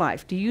you in your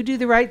life? Do you do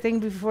the right thing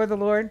before the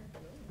Lord?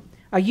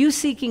 Are you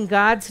seeking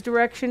God's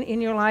direction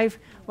in your life,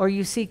 or are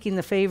you seeking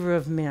the favor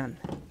of men?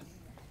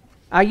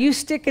 Are you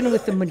sticking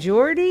with the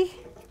majority,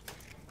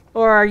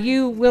 or are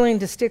you willing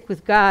to stick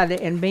with God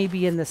and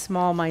maybe in the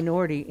small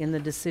minority in the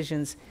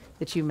decisions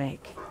that you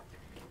make?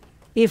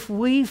 If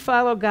we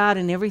follow God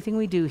in everything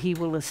we do, He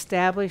will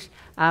establish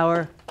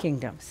our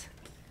kingdoms.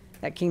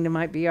 That kingdom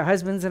might be our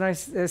husbands and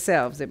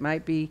ourselves. It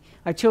might be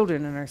our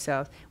children and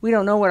ourselves. We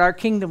don't know what our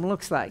kingdom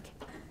looks like.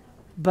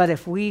 But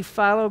if we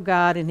follow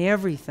God in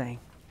everything,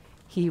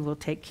 He will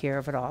take care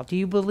of it all. Do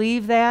you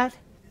believe that?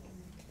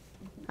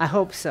 I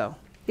hope so.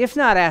 If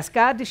not, ask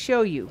God to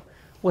show you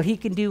what He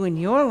can do in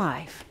your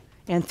life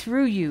and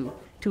through you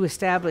to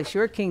establish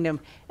your kingdom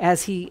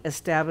as He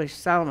established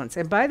Solomon's.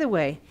 And by the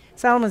way,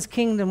 Solomon's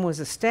kingdom was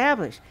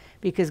established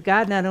because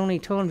God not only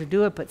told him to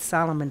do it, but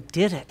Solomon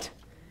did it.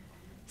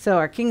 So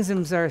our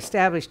kingdoms are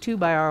established too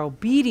by our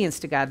obedience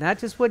to God, not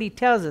just what He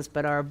tells us,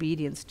 but our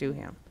obedience to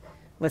Him.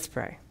 Let's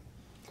pray.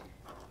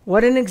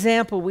 What an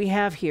example we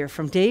have here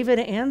from David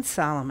and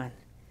Solomon.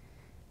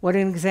 What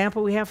an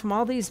example we have from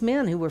all these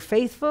men who were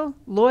faithful,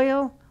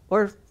 loyal,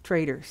 or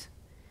traitors.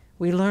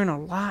 We learn a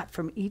lot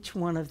from each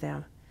one of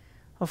them.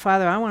 Oh,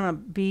 Father, I want to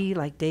be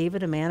like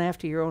David, a man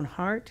after your own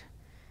heart.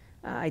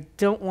 I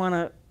don't want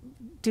to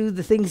do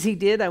the things he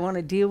did. I want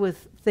to deal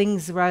with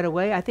things right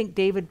away. I think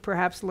David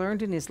perhaps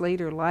learned in his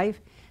later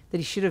life that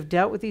he should have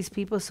dealt with these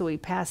people, so he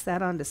passed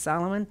that on to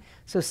Solomon,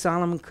 so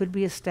Solomon could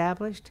be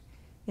established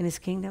in his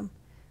kingdom.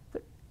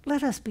 But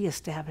let us be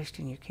established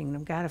in your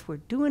kingdom. God, if we're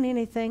doing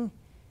anything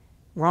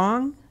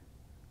wrong,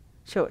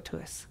 show it to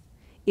us.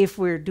 If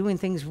we're doing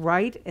things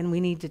right and we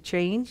need to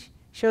change,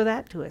 show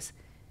that to us.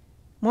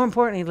 More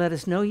importantly, let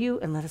us know you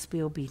and let us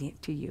be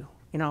obedient to you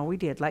in all we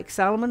did, like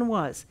Solomon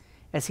was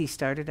as he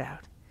started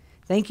out.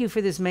 Thank you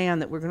for this man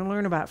that we're going to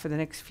learn about for the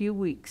next few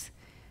weeks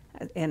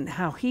and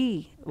how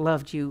he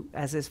loved you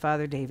as his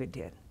father David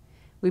did.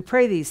 We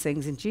pray these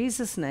things in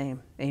Jesus'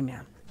 name.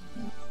 Amen.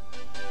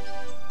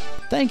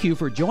 Thank you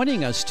for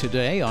joining us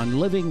today on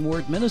Living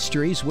Word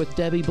Ministries with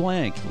Debbie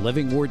Blank.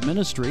 Living Word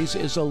Ministries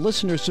is a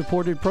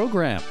listener-supported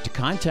program. To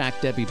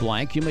contact Debbie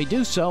Blank, you may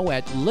do so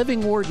at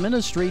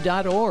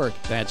livingwordministry.org.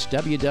 That's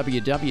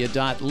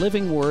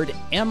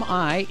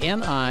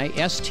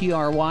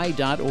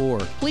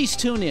www.livingwordministry.org. Please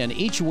tune in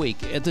each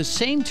week at the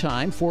same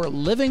time for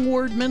Living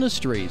Word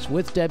Ministries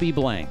with Debbie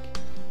Blank.